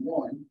with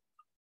U1?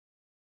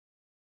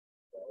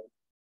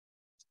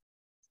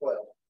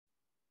 12.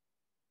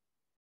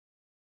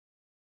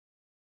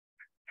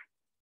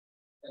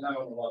 And I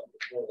don't know what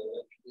before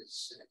that is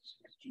 6.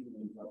 It's 2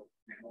 and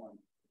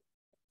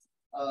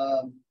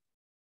 1.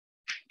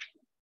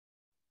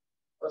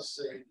 Let's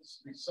see,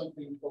 this would be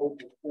something over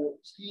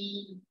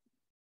 14.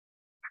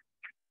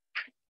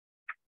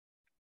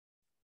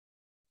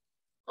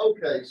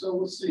 Okay, so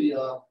let's see,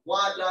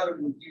 y dotted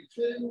with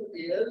U2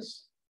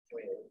 is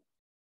 12.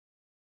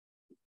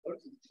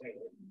 What's the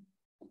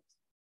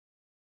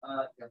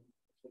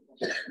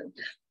 12?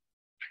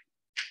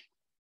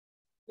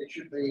 It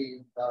should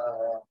be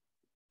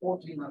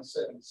 14 minus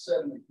 7 is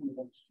 7 and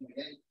 21 is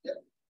 28.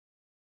 Yep.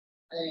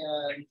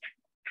 And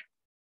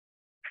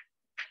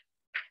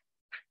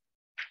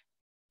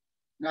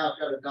now I've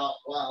got a dot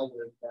y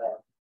with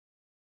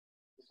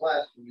this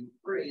last one,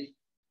 3.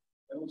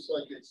 It looks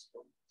like it's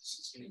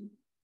 16.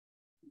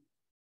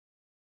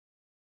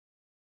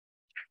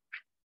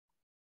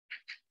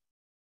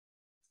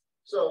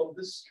 So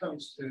this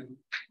comes to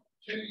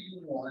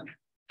 2u1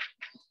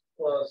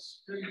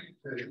 plus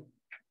 2u2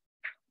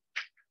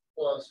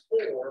 plus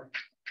 4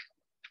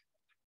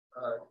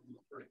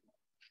 u3.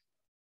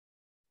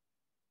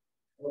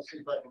 Let's see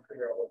if I can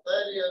figure out what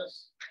that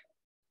is.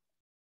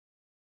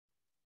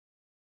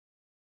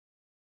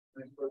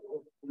 Let me put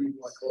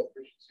my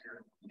coefficients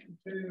here.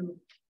 2,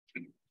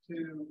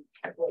 2,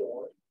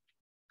 4.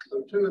 So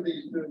 2 of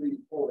these,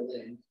 4 of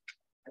these.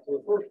 So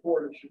the first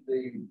quarter should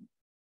be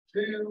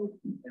 2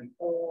 and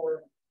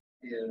 4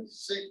 is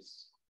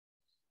 6.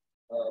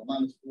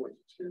 Minus 4 is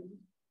 2.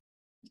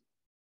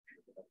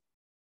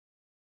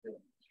 Yeah,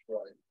 that's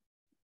right.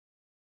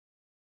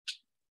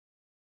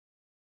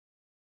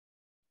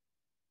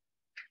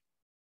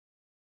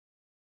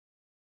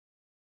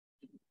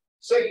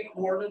 Second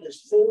coordinate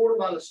is 4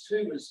 minus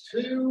 2 is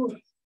 2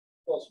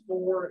 plus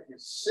 4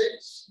 is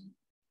 6.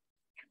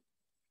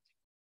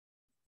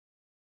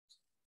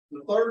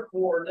 The third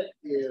coordinate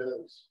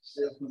is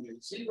this going to be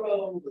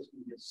 0, this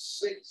going to be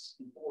 6,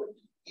 and 4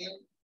 is 10.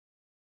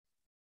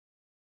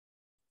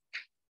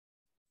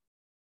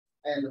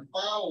 And the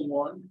final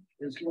one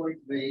is going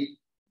to be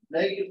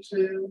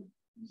 -2,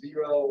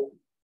 0,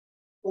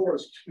 4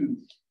 is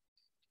 2.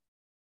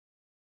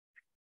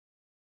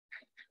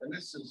 And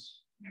this is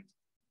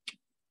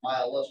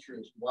my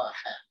illustrious y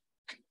hat.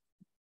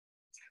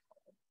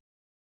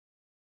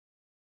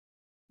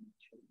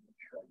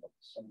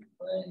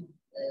 Something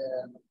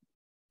and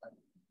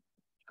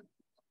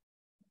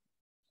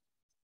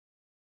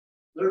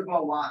there's my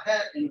y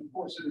hat, and of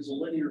course it is a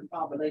linear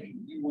combination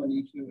of u1,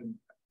 u2, and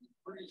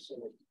u3, so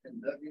it's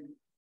nw.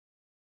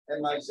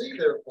 And my z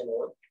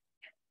therefore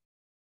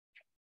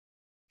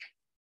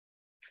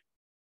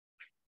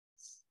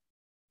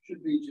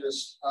should be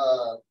just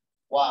y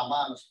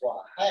minus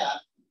y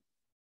hat.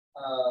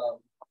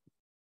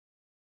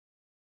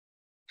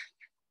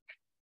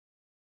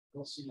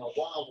 Let's see, my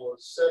y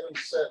was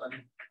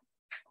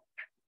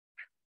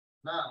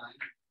 779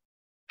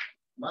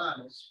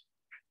 minus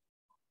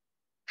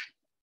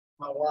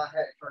my y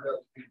hat turned out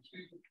to be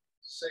 2,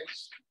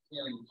 6,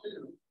 10, and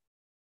 2.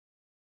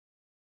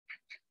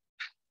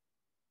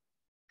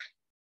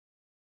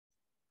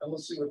 And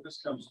let's see what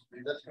this comes to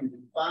be. That's going to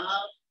be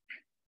 5,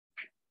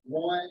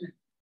 1,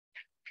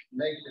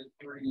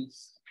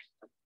 -3,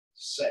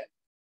 7.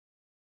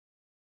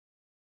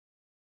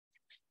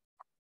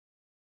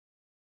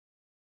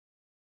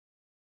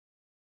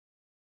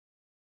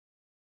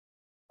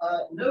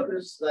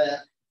 Notice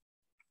that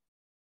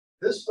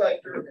this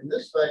vector and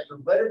this vector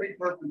better be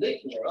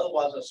perpendicular,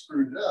 otherwise I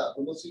screwed it up.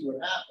 And let's see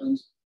what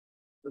happens.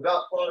 The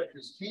dot product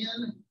is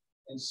 10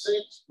 and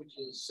 6, which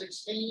is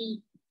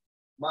 16,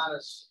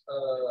 minus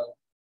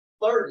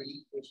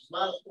 30, which is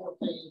minus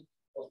 14,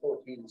 plus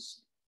 14 is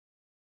 6.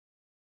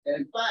 And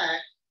in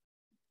fact,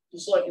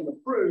 just like in the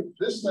proof,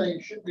 this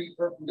thing should be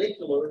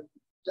perpendicular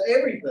to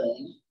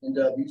everything in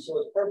W, so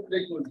it's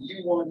perpendicular to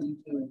U1,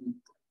 U2, and U3.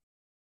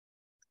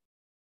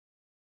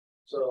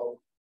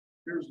 So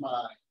here's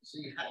my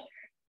Z hat.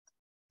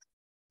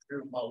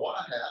 Here's my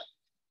Y hat.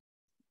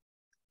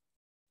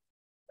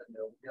 And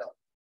there we go.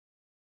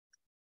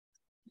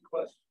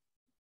 Question.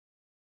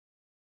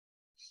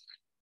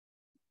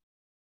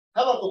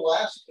 How about the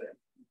last bit?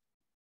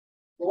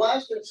 The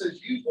last bit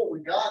says use what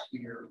we got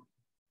here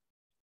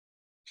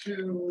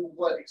to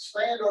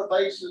expand our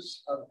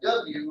basis of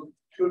W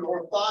to an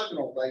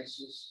orthogonal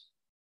basis.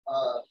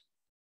 I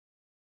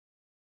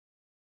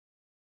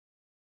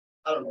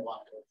don't know why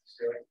I wrote this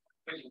here.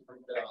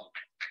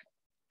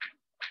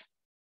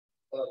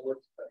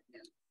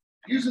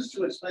 Use this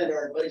to expand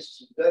our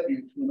basis of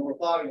W to an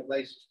orthogonal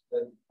basis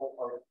for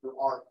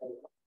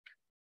R4.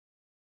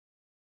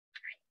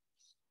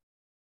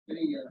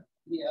 Any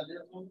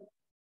ideas on that?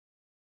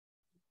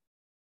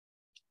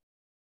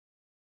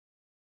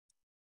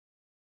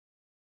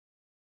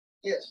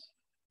 Yes.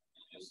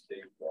 Just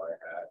take y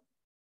hat,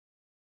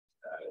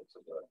 add it to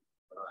the,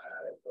 not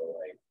add it, but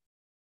like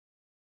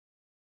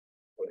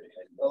put it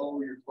in.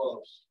 Oh, you're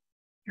close.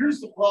 Here's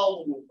the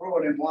problem with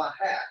throwing in y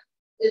hat.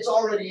 It's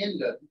already in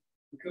W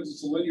because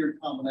it's a linear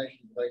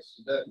combination of the basis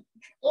of W.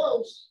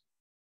 Close.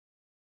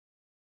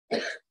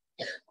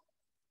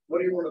 What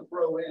do you want to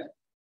throw in?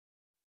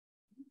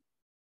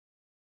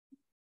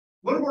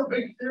 One of our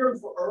big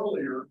theorems for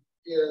earlier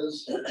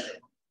is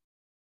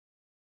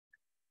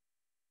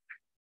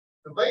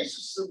the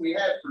basis that we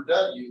had for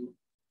W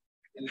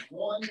is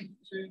 1,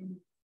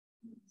 2,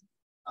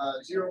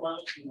 0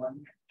 minus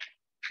 1.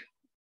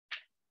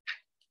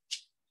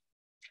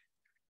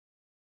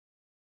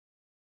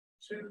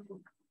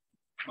 2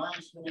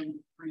 minus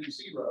 1, 3,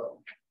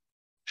 0,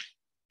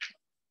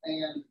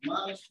 and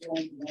minus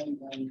 1, 1,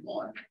 1,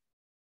 1.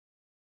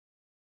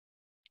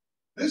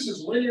 This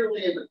is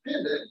linearly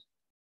independent.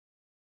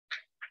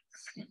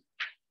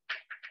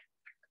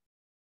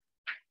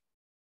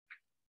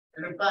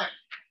 And in fact,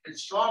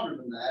 it's stronger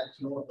than that. It's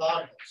an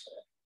orthogonal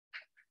set.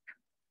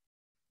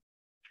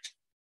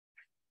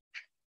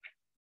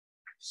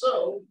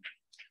 So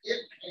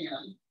it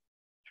can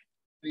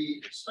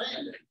be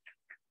expanded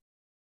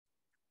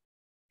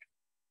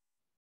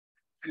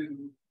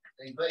to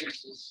a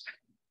basis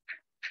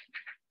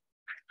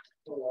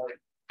for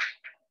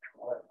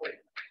our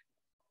equation.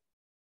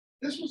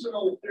 This was an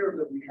old theorem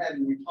that we had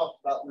when we talked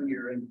about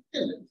linear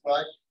independence,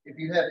 right? If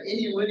you have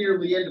any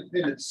linearly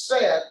independent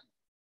set,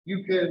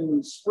 you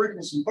can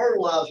sprinkle some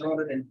fertilizer on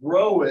it and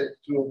grow it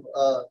to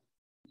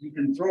you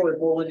can throw it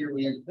more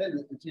linearly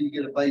independent until you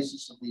get a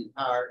basis of the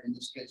entire, in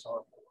this case,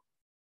 R4.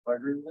 Do I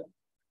agree with that?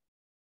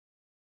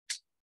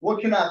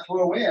 What can I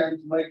throw in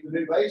to make the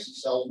new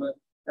basis element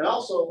and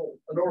also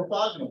an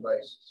orthogonal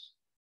basis?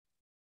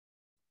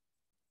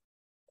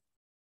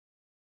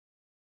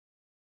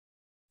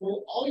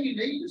 Well, all you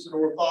need is an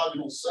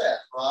orthogonal set,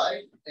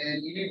 right?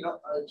 And you need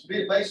to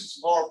be a basis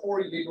of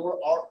R4, you need an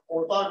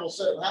orthogonal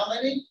set of how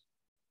many?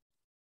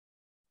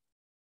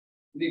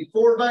 We need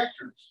 4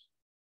 vectors.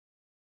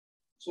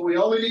 So we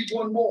only need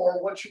 1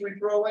 more. What should we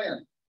throw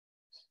in?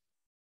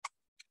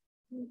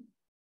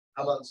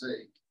 How about Z?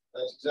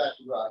 That's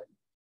exactly right.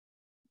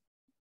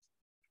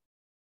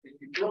 If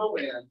you throw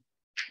in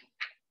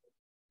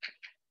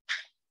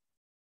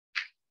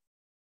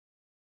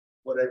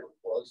whatever it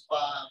was,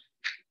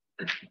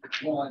 5,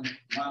 1,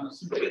 minus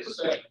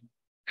 7.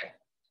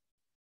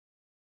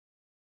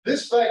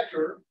 This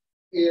vector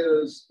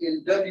is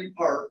in W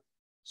part,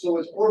 so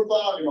it's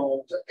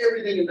orthogonal to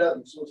everything in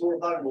W. So it's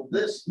orthogonal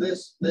this,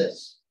 this,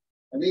 this.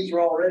 And these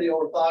are already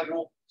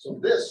orthogonal. So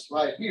this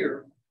right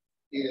here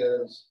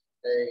is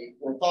a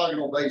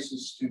orthogonal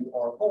basis to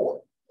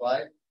R4,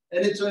 right?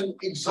 And it's an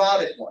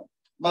exotic one.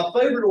 My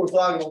favorite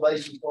orthogonal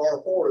basis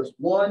for R4 is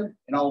 1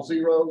 and all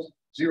zeros,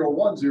 0,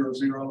 1, 0,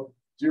 0,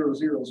 0,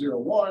 0, 0,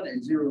 1,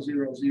 and 0,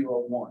 0,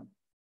 0, 1.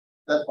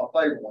 That's my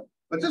favorite one.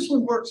 But this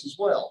one works as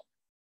well.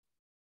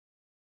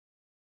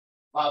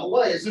 By the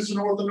way, is this an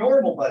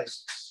orthonormal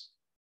basis?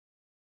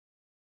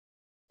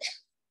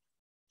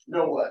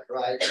 No way,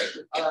 right?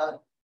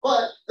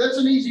 But that's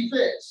an easy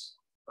fix,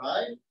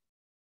 right?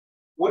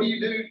 What do you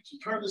do to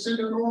turn this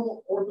into a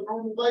normal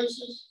orthonormal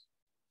basis?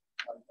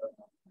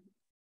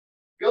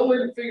 Go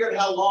in and figure out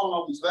how long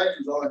all these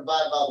vectors are and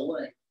divide by the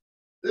length.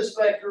 This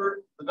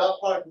vector, the dot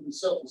product of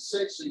itself is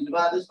 6, so you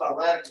divide this by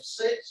radical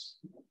 6.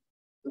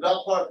 The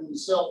dot product of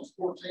itself is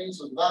 14,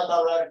 so divide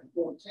by radical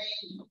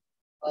 14.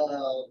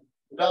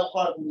 The dot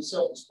product of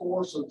itself is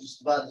 4, so just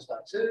divide this by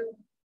 2.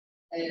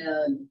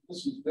 And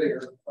this was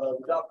bigger.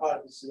 The dot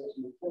product of itself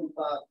is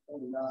 25,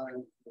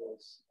 29,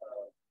 was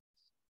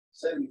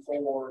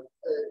 74.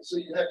 So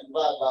you have to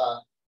divide by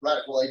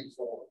radical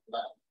 84 now.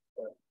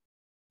 But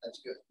that's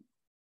good.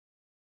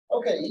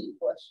 Okay, any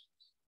questions?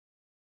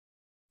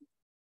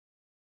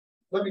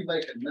 Let me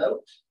make a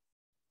note.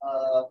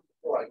 All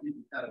right, you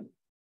can kind of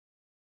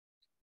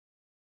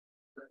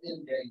the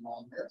end game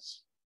on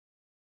this.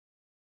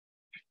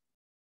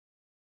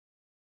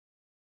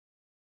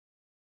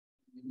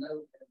 You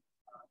know,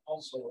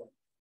 also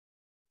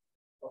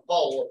a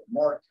follow-up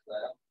mark to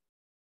that.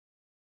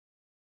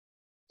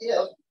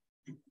 If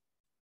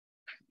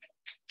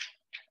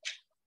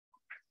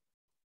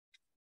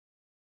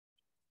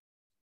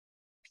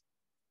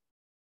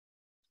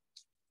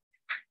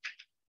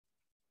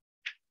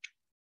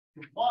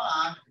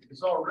Y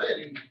is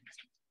already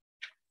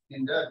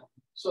in W.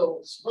 So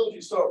suppose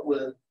you start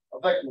with a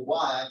vector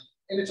Y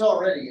and it's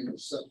already in the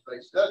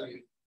subspace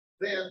W,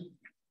 then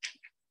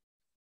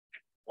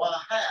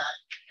Y hat,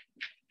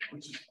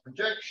 which is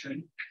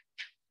projection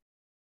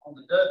on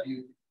the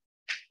W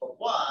of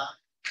Y,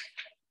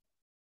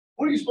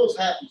 what are you supposed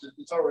to happen if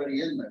it's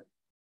already in there?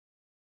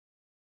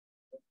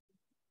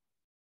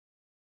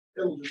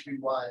 It'll just be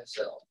Y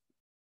itself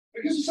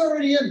because it's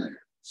already in there.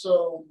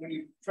 So when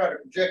you try to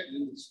project it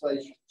into the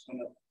space, it's going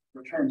to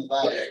return the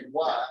value of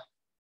Y.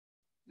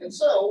 And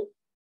so,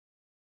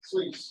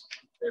 Sleep's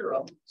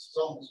theorem, this is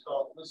often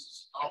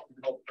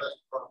called the best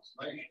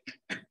approximation.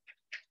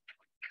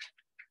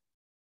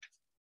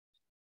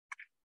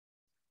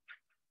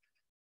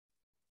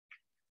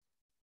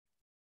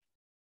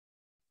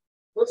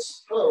 Let's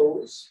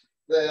suppose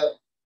that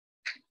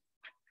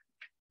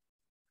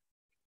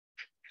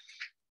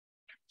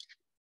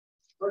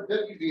let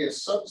W be a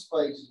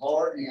subspace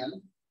of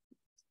Rn,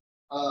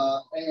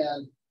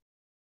 and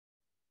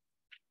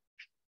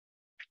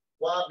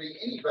Y be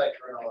any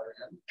vector in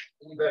Rn,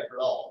 any vector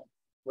at all,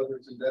 whether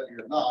it's in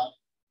W or not,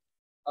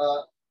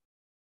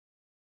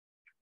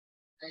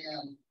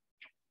 and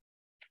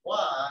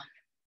Y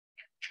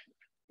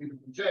be the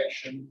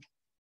projection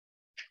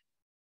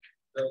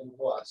of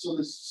Y. So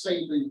this is the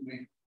same thing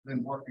we've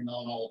been working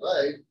on all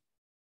day.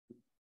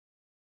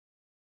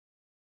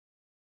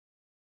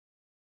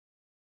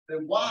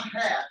 Then Y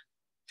hat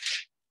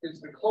is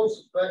the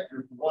closest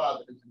vector to Y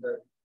that is in W.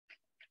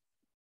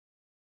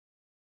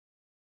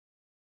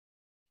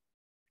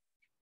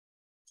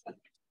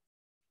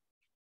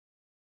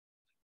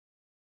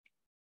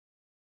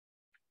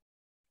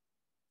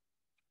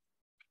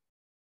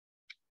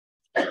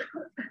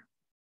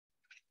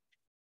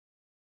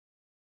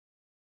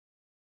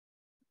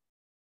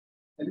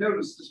 And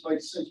notice this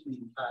makes sense when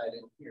you tie it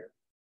in here.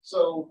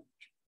 So,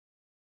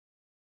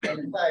 and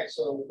in fact,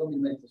 so let me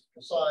make this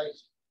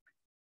precise.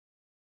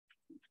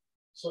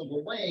 So the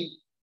length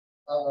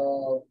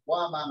of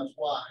Y minus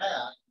Y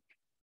hat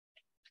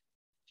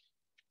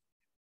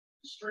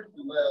is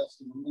strictly less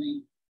than the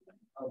length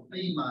of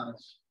B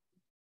minus,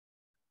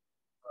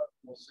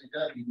 we'll say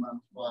W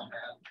minus Y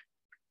hat,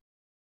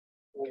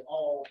 for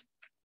all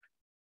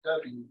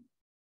W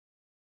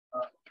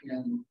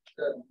in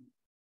W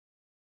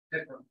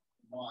different from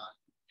Y.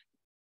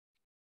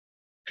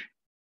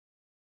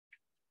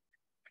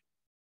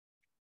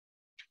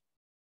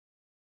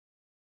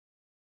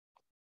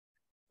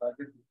 By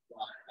different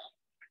Y.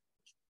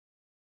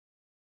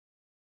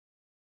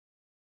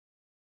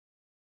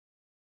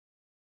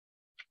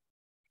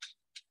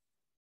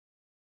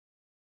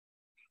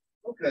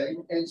 Okay,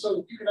 and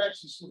so you can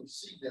actually sort of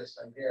see this,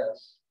 I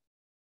guess.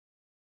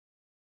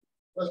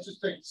 let's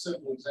just take a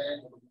simple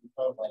example that we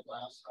talked about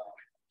last time.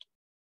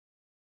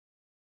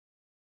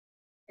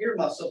 Here,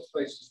 my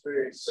subspace is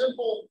very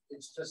simple.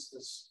 It's just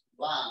this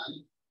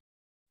line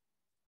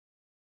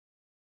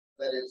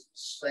that is the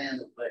span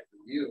of vector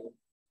u.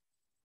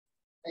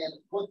 And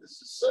what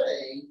this is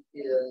saying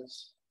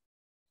is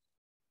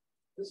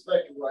this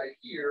vector right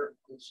here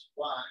is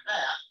y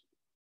hat.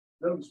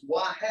 Notice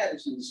y hat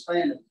is in the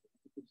span of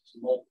which is a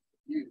multiple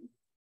of u.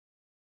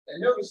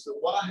 And notice that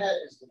y hat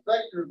is the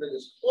vector that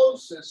is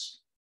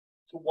closest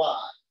to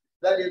y.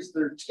 That is,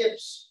 their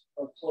tips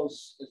are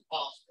close as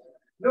possible.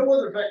 No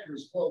other vector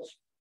is closer,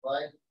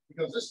 right?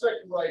 Because this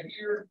vector right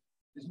here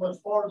is much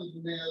farther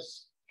than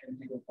this, and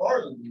if you go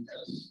farther than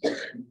this,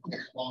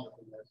 it's longer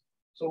than this.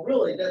 So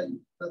really, that's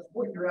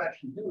what you're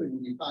actually doing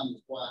when you find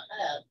this y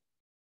hat,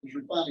 is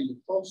you're finding the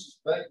closest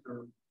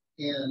vector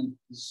in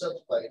the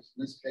subspace,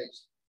 in this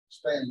case,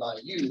 spanned by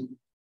u,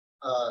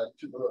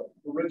 to the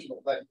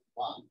original vector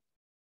y.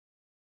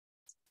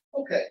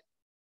 Okay,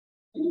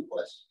 any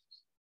questions?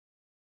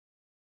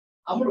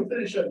 I'm going to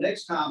finish up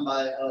next time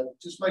by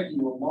just making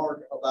a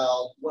remark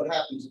about what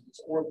happens if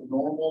it's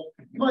orthonormal.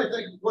 You might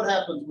think, what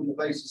happens when the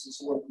basis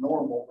is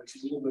orthonormal, which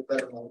is a little bit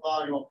better than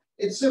orthogonal?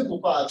 It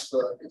simplifies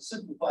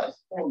the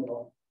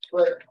formula,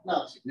 but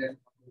not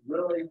significantly,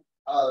 really.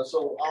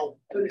 So I'll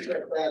finish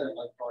up that in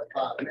like probably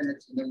 5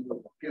 minutes, and then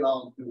we'll get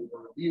on to the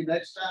review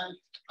next time.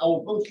 I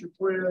will post your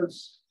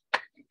quiz,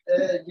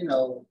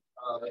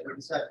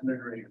 this afternoon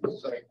or evening.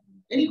 So,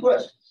 any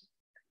questions?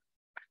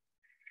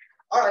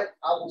 All right,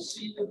 I will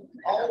see you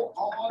all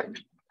on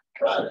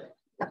Friday.